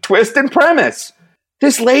twist and premise.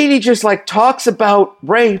 This lady just, like, talks about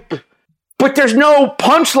rape, but there's no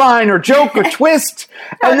punchline or joke or twist.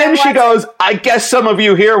 And then she goes, I guess some of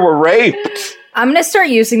you here were raped. I'm going to start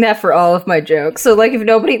using that for all of my jokes. So, like, if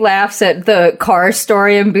nobody laughs at the car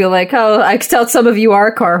story and be like, oh, I can tell some of you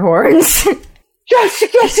are car horns. Yes,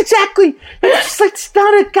 exactly. It's just like, it's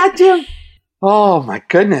not a goddamn... Oh, my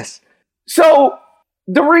goodness. So,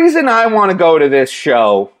 the reason I want to go to this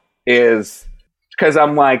show is because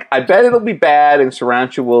I'm like, I bet it'll be bad and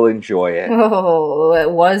Sriracha will enjoy it. Oh,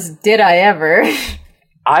 it was. Did I ever?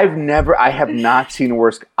 I have not seen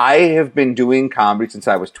worse. I have been doing comedy since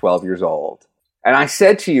I was 12 years old. And I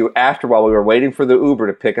said to you after, while we were waiting for the Uber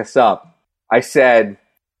to pick us up, I said,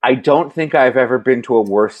 I don't think I've ever been to a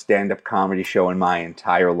worse stand-up comedy show in my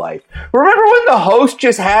entire life. Remember when the host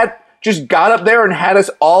just got up there and had us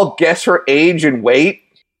all guess her age and weight?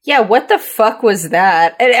 Yeah, what the fuck was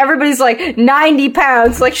that? And everybody's like, 90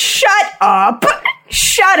 pounds. Like, shut up.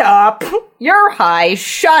 Shut up. You're high.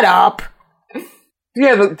 Shut up.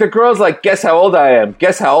 Yeah, the girl's like, guess how old I am.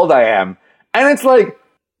 Guess how old I am. And it's like,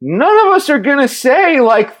 none of us are going to say,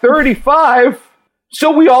 like, 35. So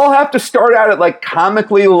we all have to start out at, like,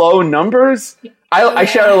 comically low numbers. I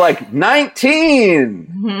shouted, like,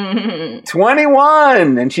 19,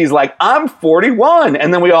 21. And she's like, I'm 41.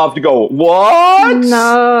 And then we all have to go, what?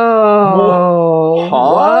 No.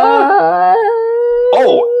 Huh? What?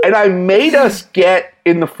 Oh, and I made us get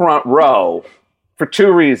in the front row for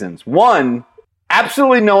two reasons. One,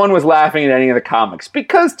 absolutely no one was laughing at any of the comics.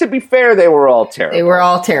 Because, to be fair, they were all terrible. They were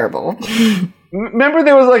all terrible. Remember,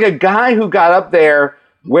 there was, like, a guy who got up there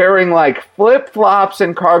wearing, like, flip-flops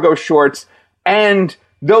and cargo shorts and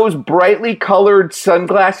those brightly colored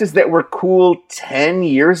sunglasses that were cool 10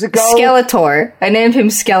 years ago. Skeletor. I named him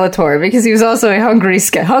Skeletor because he was also a hungry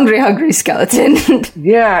skeleton.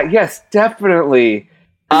 Yes, definitely.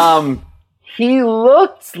 He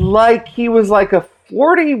looked like he was like a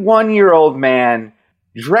 41-year-old man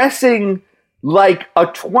dressing like a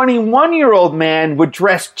 21-year-old man would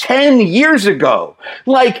dress 10 years ago.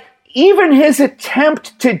 Like, even his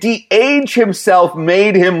attempt to de-age himself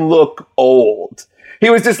made him look old. He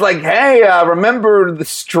was just like, hey, remember the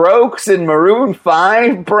Strokes in Maroon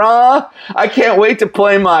 5, brah? I can't wait to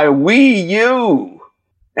play my Wii U.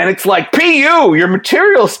 And it's like, PU, your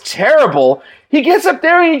material's terrible. He gets up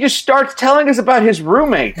there and he just starts telling us about his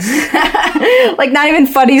roommates. Like, not even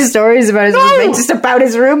funny stories about his roommate, just about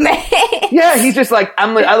his roommate. Yeah, he's just like,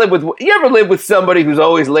 I live with... You ever live with somebody who's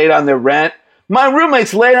always late on their rent? My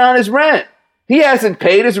roommate's late on his rent. He hasn't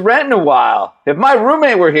paid his rent in a while. If my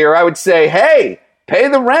roommate were here, I would say, hey, pay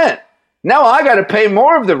the rent. Now I got to pay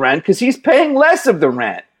more of the rent because he's paying less of the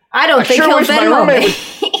rent. I don't think he'll Venmo me.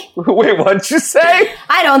 Wait, what'd you say?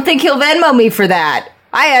 I don't think he'll Venmo me for that.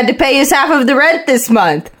 I had to pay his half of the rent this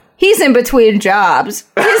month. He's in between jobs.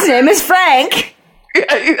 His name is Frank.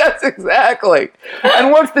 Yeah, that's exactly.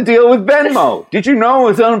 And what's the deal with Venmo? Did you know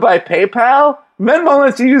it was owned by PayPal? Venmo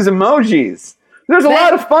lets you use emojis. There's a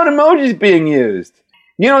lot of fun emojis being used.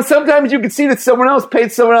 You know, sometimes you can see that someone else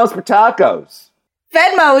paid someone else for tacos.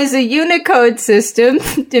 Venmo is a Unicode system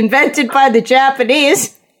invented by the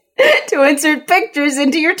Japanese to insert pictures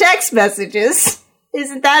into your text messages.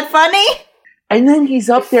 Isn't that funny? And then he's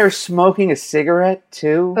up there smoking a cigarette,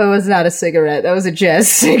 too. Oh, it was not a cigarette. That was a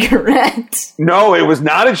jazz cigarette. No, it was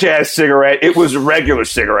not a jazz cigarette. It was a regular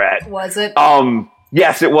cigarette. Was it?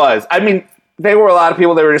 Yes, it was. I mean, there were a lot of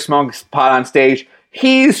people that were just smoking pot on stage.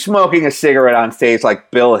 He's smoking a cigarette on stage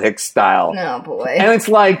like Bill Hicks style. Oh, boy. And it's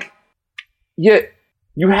like, you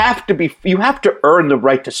have to earn the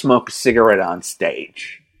right to smoke a cigarette on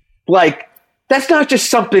stage. Like, that's not just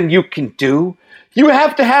something you can do. You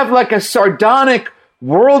have to have like a sardonic,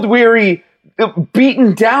 world-weary,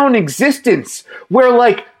 beaten down existence where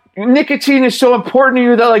like nicotine is so important to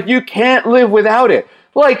you that like you can't live without it.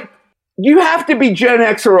 Like, you have to be Gen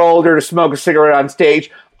X or older to smoke a cigarette on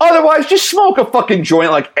stage. Otherwise, just smoke a fucking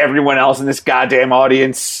joint like everyone else in this goddamn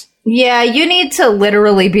audience. Yeah, you need to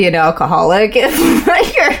literally be an alcoholic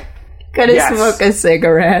if you're gonna smoke a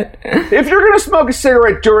cigarette. If you're gonna smoke a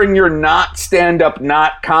cigarette during your not stand-up,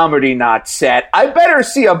 not comedy, not set, I better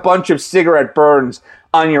see a bunch of cigarette burns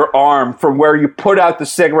on your arm from where you put out the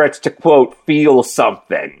cigarettes to, quote, feel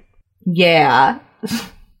something. Yeah.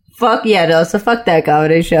 Fuck yeah, no, so fuck that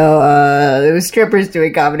comedy show. There was strippers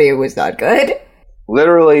doing comedy, it was not good.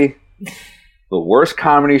 Literally, the worst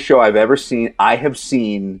comedy show I've ever seen. I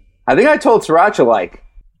think I told Sriracha, like,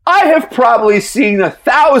 I have probably seen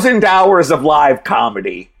 1,000 hours of live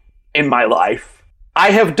comedy in my life.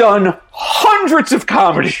 I have done hundreds of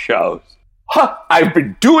comedy shows. I've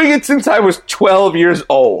been doing it since I was 12 years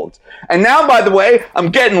old. And now, by the way, I'm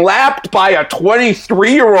getting lapped by a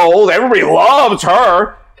 23-year-old. Everybody loves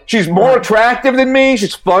her. She's more attractive than me.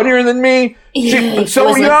 She's funnier than me.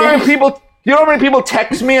 So you know how many people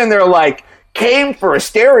text me and they're like, came for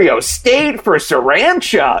Asterios, stayed for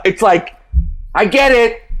Sarancha. It's like, I get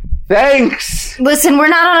it. Thanks. Listen, we're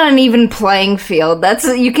not on an even playing field.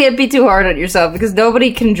 You can't be too hard on yourself because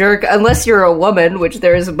nobody can jerk unless you're a woman, which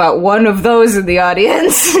there is about one of those in the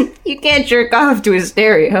audience. You can't jerk off to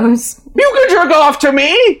Asterios. You can jerk off to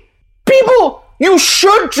me. People, you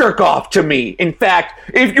should jerk off to me. In fact,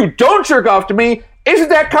 if you don't jerk off to me, isn't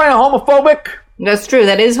that kind of homophobic? That's true.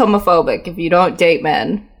 That is homophobic if you don't date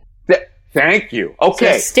men. Thank you.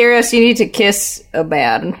 Okay. So, Asterios, you need to kiss a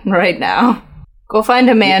man right now. Go find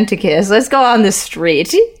a man to kiss. Let's go on the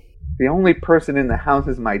street. The only person in the house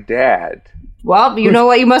is my dad. Well, you know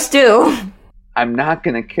what you must do. I'm not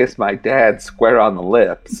going to kiss my dad square on the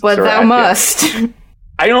lips. But thou must.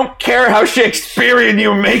 I don't care how Shakespearean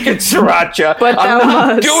you make it, Sriracha. But thou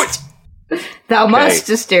must. Do it. Thou must,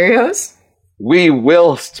 Asterios. We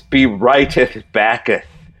whilst be righteth backeth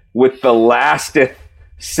with the lasteth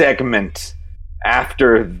segment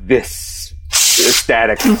after this.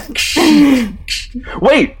 Static.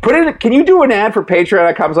 Wait, can you do an ad for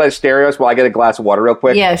Patreon.com/Asterios while I get a glass of water real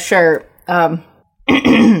quick? Yeah, sure.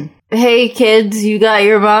 Hey kids, you got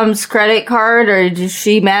your mom's credit card, or is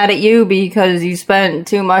she mad at you because you spent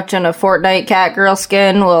too much on a Fortnite Catgirl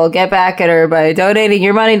skin? Well, get back at her by donating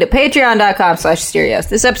your money to Patreon.com/Asterios.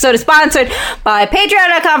 This episode is sponsored by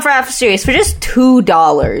Patreon.com/Asterios. For just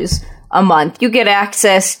 $2 a month, you get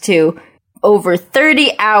access to over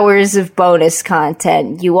 30 hours of bonus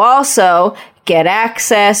content. You also get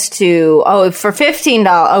access to, for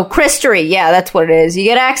 $15, Christory. Yeah, that's what it is. You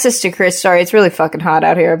get access to Christory. It's really fucking hot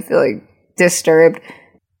out here. I'm feeling disturbed.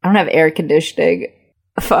 I don't have air conditioning.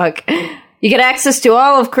 Fuck. You get access to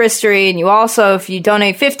all of Christory, and you also, if you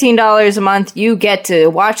donate $15 a month, you get to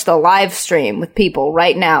watch the live stream with people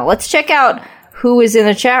right now. Let's check out who is in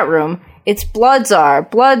the chat room. It's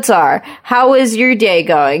Bloodzar. Bloodzar, how is your day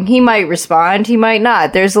going? He might respond, he might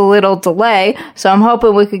not. There's a little delay, so I'm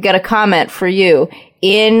hoping we could get a comment for you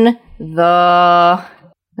in the,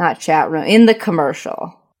 not chat room, in the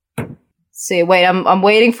commercial. See, wait, I'm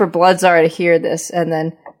waiting for Bloodzar to hear this and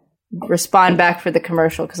then respond back for the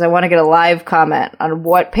commercial because I want to get a live comment on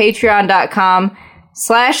what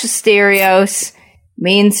patreon.com/Asterios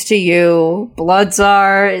means to you.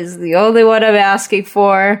 Bloodzar is the only one I'm asking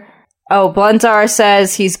for. Oh, Bluntar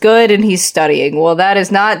says he's good and he's studying. Well, that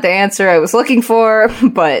is not the answer I was looking for,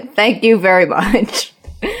 but thank you very much.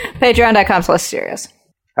 Patreon.com/Asterios.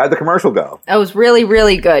 How'd the commercial go? That was really,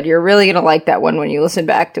 really good. You're really going to like that one when you listen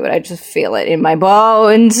back to it. I just feel it in my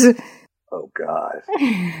bones. Oh, God.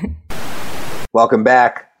 Welcome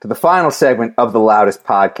back to the final segment of the Loudest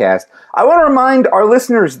Podcast. I want to remind our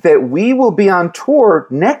listeners that we will be on tour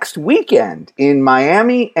next weekend in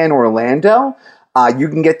Miami and Orlando. You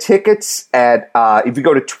can get tickets at, if you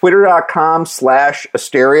go to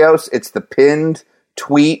twitter.com/Asterios, it's the pinned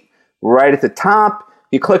tweet right at the top.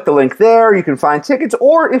 You click the link there, you can find tickets,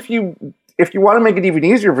 or if you want to make it even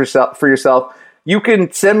easier for yourself, you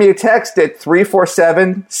can send me a text at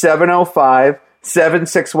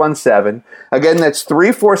 347-705-7617. Again, that's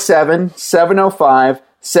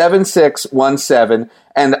 347-705-7617,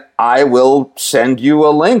 and I will send you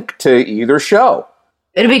a link to either show.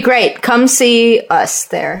 It'll be great. Come see us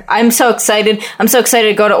there. I'm so excited. I'm so excited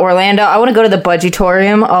to go to Orlando. I want to go to the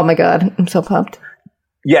Budgetorium. Oh my God. I'm so pumped.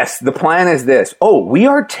 Yes, the plan is this. Oh, we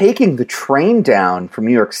are taking the train down from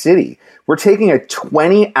New York City. We're taking a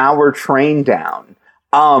 20-hour train down.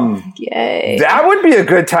 Yay. That would be a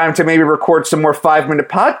good time to maybe record some more 5-minute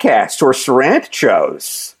podcasts or Sarant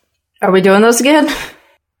shows. Are we doing those again?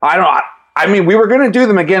 I don't know. I mean, we were going to do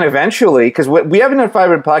them again eventually because we haven't done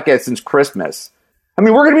 5-minute podcasts since Christmas. I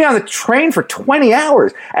mean, we're going to be on the train for 20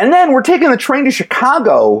 hours. And then we're taking the train to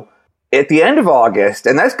Chicago at the end of August.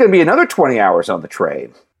 And that's going to be another 20 hours on the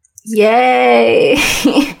train. Yay.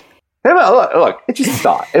 Look, it's just a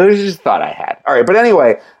thought. It was just a thought I had. All right. But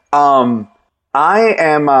anyway, I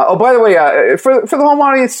am... by the way, for the home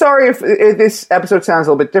audience, sorry if this episode sounds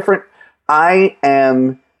a little bit different. I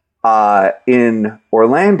am in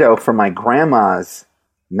Orlando for my grandma's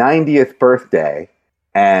 90th birthday.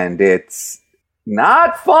 And it's...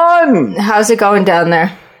 not fun. How's it going down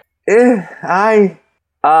there?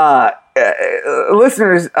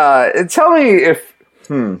 Listeners, tell me if,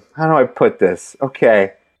 how do I put this?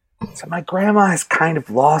 Okay. So my grandma has kind of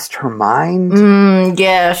lost her mind.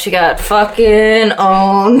 Yeah, she got fucking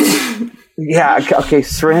owned. Yeah, okay,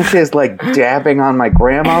 Sarancha is like dabbing on my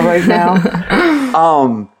grandma right now.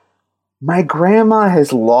 My grandma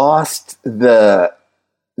has lost the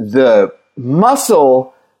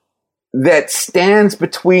muscle that stands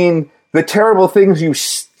between the terrible things you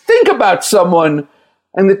think about someone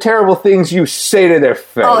and the terrible things you say to their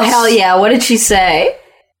face. Oh, hell yeah. What did she say?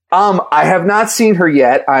 I have not seen her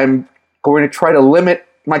yet. I'm going to try to limit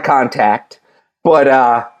my contact. But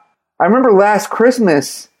I remember last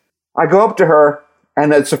Christmas, I go up to her,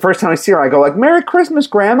 and it's the first time I see her. I go like, "Merry Christmas,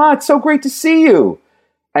 Grandma. It's so great to see you."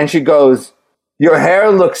 And she goes, "Your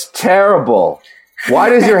hair looks terrible. Why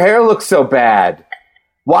does your hair look so bad?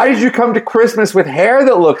 Why did you come to Christmas with hair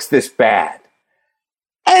that looks this bad?"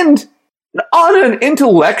 And on an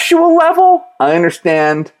intellectual level, I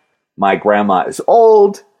understand my grandma is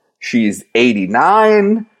old. She's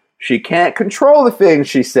 89. She can't control the things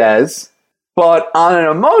she says. But on an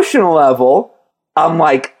emotional level, I'm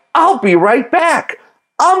like, I'll be right back.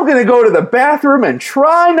 I'm going to go to the bathroom and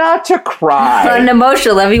try not to cry. On an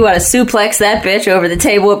emotional level, you want to suplex that bitch over the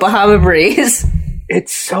table with Bahama Breeze.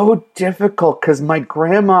 It's so difficult because my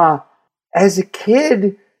grandma, as a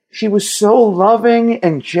kid, she was so loving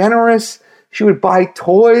and generous. She would buy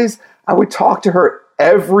toys. I would talk to her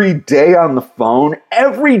every day on the phone.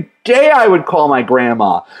 Every day I would call my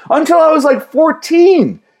grandma until I was like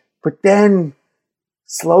 14. But then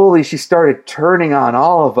slowly she started turning on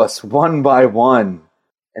all of us one by one.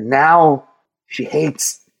 And now she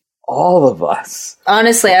hates all of us.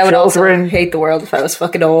 Honestly, I would also hate the world if I was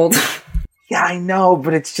fucking old. Yeah, I know,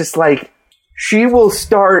 but it's just like, she will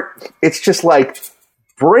start, it's just like,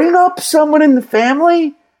 bring up someone in the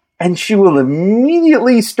family, and she will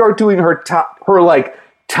immediately start doing her like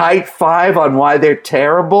type 5 on why they're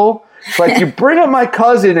terrible. Like, you bring up my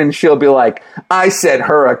cousin and she'll be like, "I sent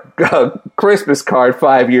her a Christmas card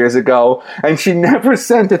 5 years ago and she never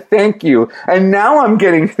sent a thank you. And now I'm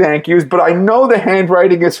getting thank yous, but I know the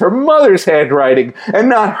handwriting is her mother's handwriting and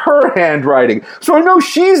not her handwriting. So I know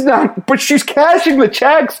she's not, but she's cashing the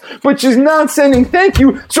checks, but she's not sending thank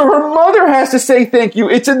you. So her mother has to say thank you.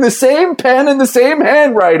 It's in the same pen and the same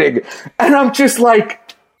handwriting." And I'm just like,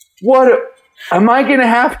 am I going to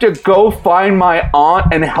have to go find my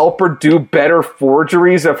aunt and help her do better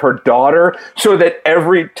forgeries of her daughter so that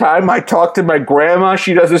every time I talk to my grandma,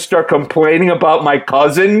 she doesn't start complaining about my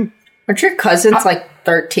cousin? Aren't your cousins like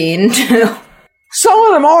 13 too? Some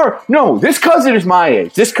of them are. No, this cousin is my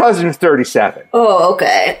age. This cousin is 37. Oh,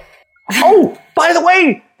 okay. Oh, by the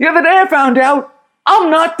way, the other day I found out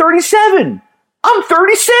I'm not 37. I'm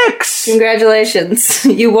 36. Congratulations.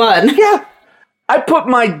 You won. Yeah. I put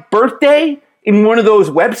my birthday in one of those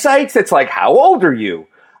websites that's like, "How old are you?"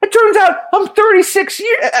 It turns out I'm 36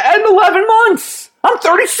 years and 11 months. I'm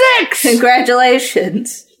 36.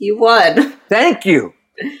 Congratulations. You won. Thank you.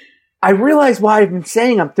 I realize why I've been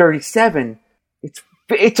saying I'm 37.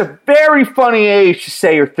 It's a very funny age to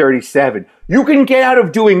say you're 37. You can get out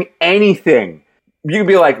of doing anything. You can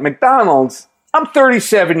be like, "McDonald's, I'm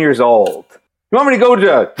 37 years old. You want me to go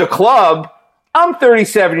to the club? I'm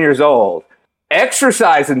 37 years old.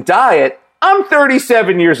 Exercise and diet, I'm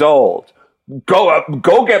 37 years old. Go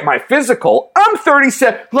get my physical, I'm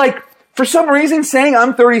 37. Like, for some reason, saying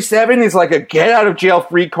I'm 37 is like a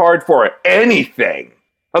get-out-of-jail-free card for anything.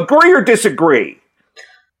 Agree or disagree?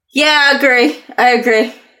 Yeah, I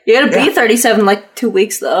agree. You're going to be 37 in like 2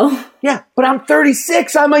 weeks, though. Yeah, but I'm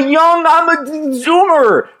 36. I'm a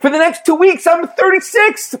Zoomer. For the next 2 weeks, I'm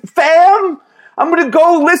 36, fam. I'm going to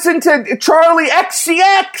go listen to Charlie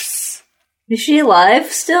XCX. Is she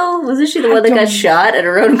alive still? Wasn't she the one that got shot at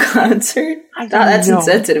her own concert? That's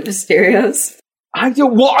insensitive, Mysterios.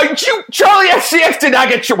 Charlie XCX did not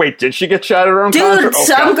get shot. Wait, did she get shot at her own concert? Dude,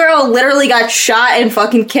 some girl literally got shot and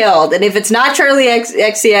fucking killed. And if it's not Charlie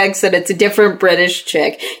XCX, then it's a different British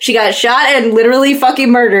chick. She got shot and literally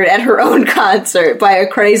fucking murdered at her own concert by a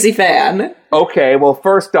crazy fan. Okay, well,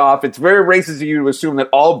 first off, it's very racist of you to assume that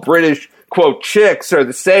all British, quote, chicks are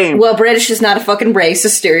the same. Well, British is not a fucking race,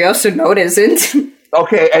 Stereo, so no, it isn't.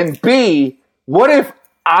 Okay, and B, what if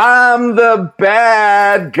I'm the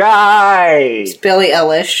bad guy? It's Billie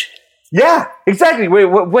Eilish. Yeah, exactly. Wait,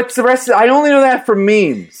 what's the rest of I only know that from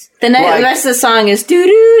memes. The rest of the song is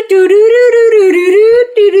doo-doo,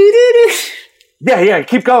 doo-doo-doo-doo-doo-doo-doo-doo-doo-doo. Yeah,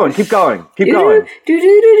 keep going.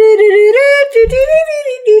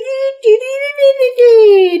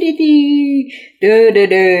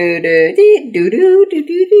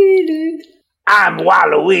 I'm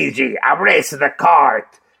Waluigi. I'm racing the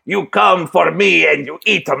cart. You come for me and you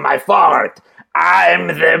eat on my fart. I'm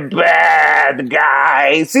the bad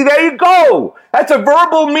guy. See, there you go. That's a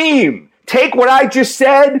verbal meme. Take what I just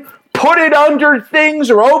said, put it under things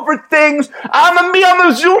or over things. I'm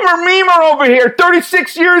a Zoomer memer over here,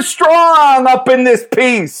 36 years strong up in this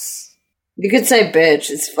piece. You could say bitch.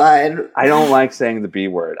 It's fine. I don't like saying the B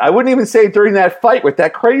word. I wouldn't even say it during that fight with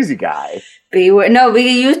that crazy guy. B word. No,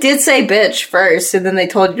 you did say bitch first, and then they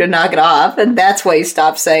told you to knock it off, and that's why you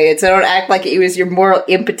stopped saying it. So don't act like it was your moral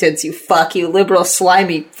impotence, you liberal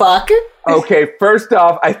slimy fuck. Okay, first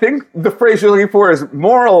off, I think the phrase you're looking for is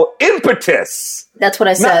moral impetus. That's what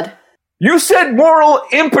I said. You said moral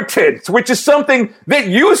impotence, which is something that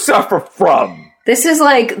you suffer from. This is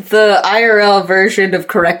like the IRL version of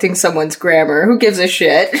correcting someone's grammar. Who gives a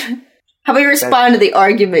shit? How about you respond to the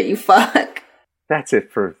argument, you fuck? That's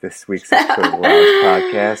it for this week's episode of the Loudest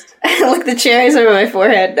Podcast. Look, the cherries are on my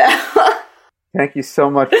forehead now. Thank you so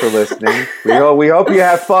much for listening. We hope you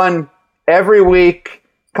have fun every week.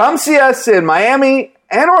 Come see us in Miami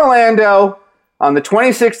and Orlando on the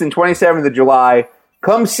 26th and 27th of July.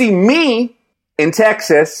 Come see me in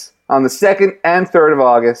Texas on the 2nd and 3rd of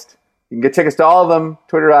August. You can get tickets to all of them,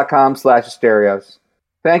 twitter.com/Ranchsterios.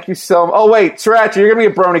 Thank you so much. Oh, wait, Sriracha, you're going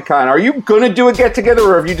to be at BronyCon. Are you going to do a get-together,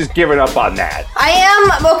 or have you just given up on that? I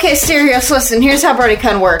am. Okay, Stereos, listen, here's how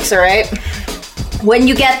BronyCon works, all right? When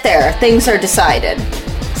you get there, things are decided.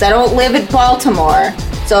 Because I don't live in Baltimore,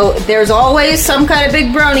 so there's always some kind of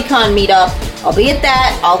big BronyCon meetup. I'll be at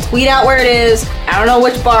that. I'll tweet out where it is. I don't know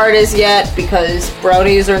which bar it is yet, because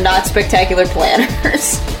bronies are not spectacular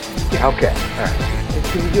planners. Yeah, okay, all right.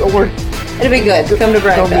 It'll be good. Come to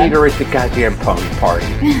BronyCon. Go meet her at the goddamn pony party.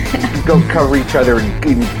 Go cover each other in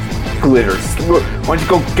glitter. Why don't you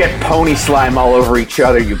go get pony slime all over each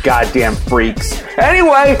other, you goddamn freaks.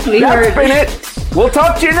 Anyway, that's been it. We'll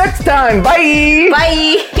talk to you next time. Bye.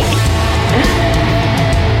 Bye.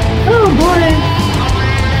 Oh, boy.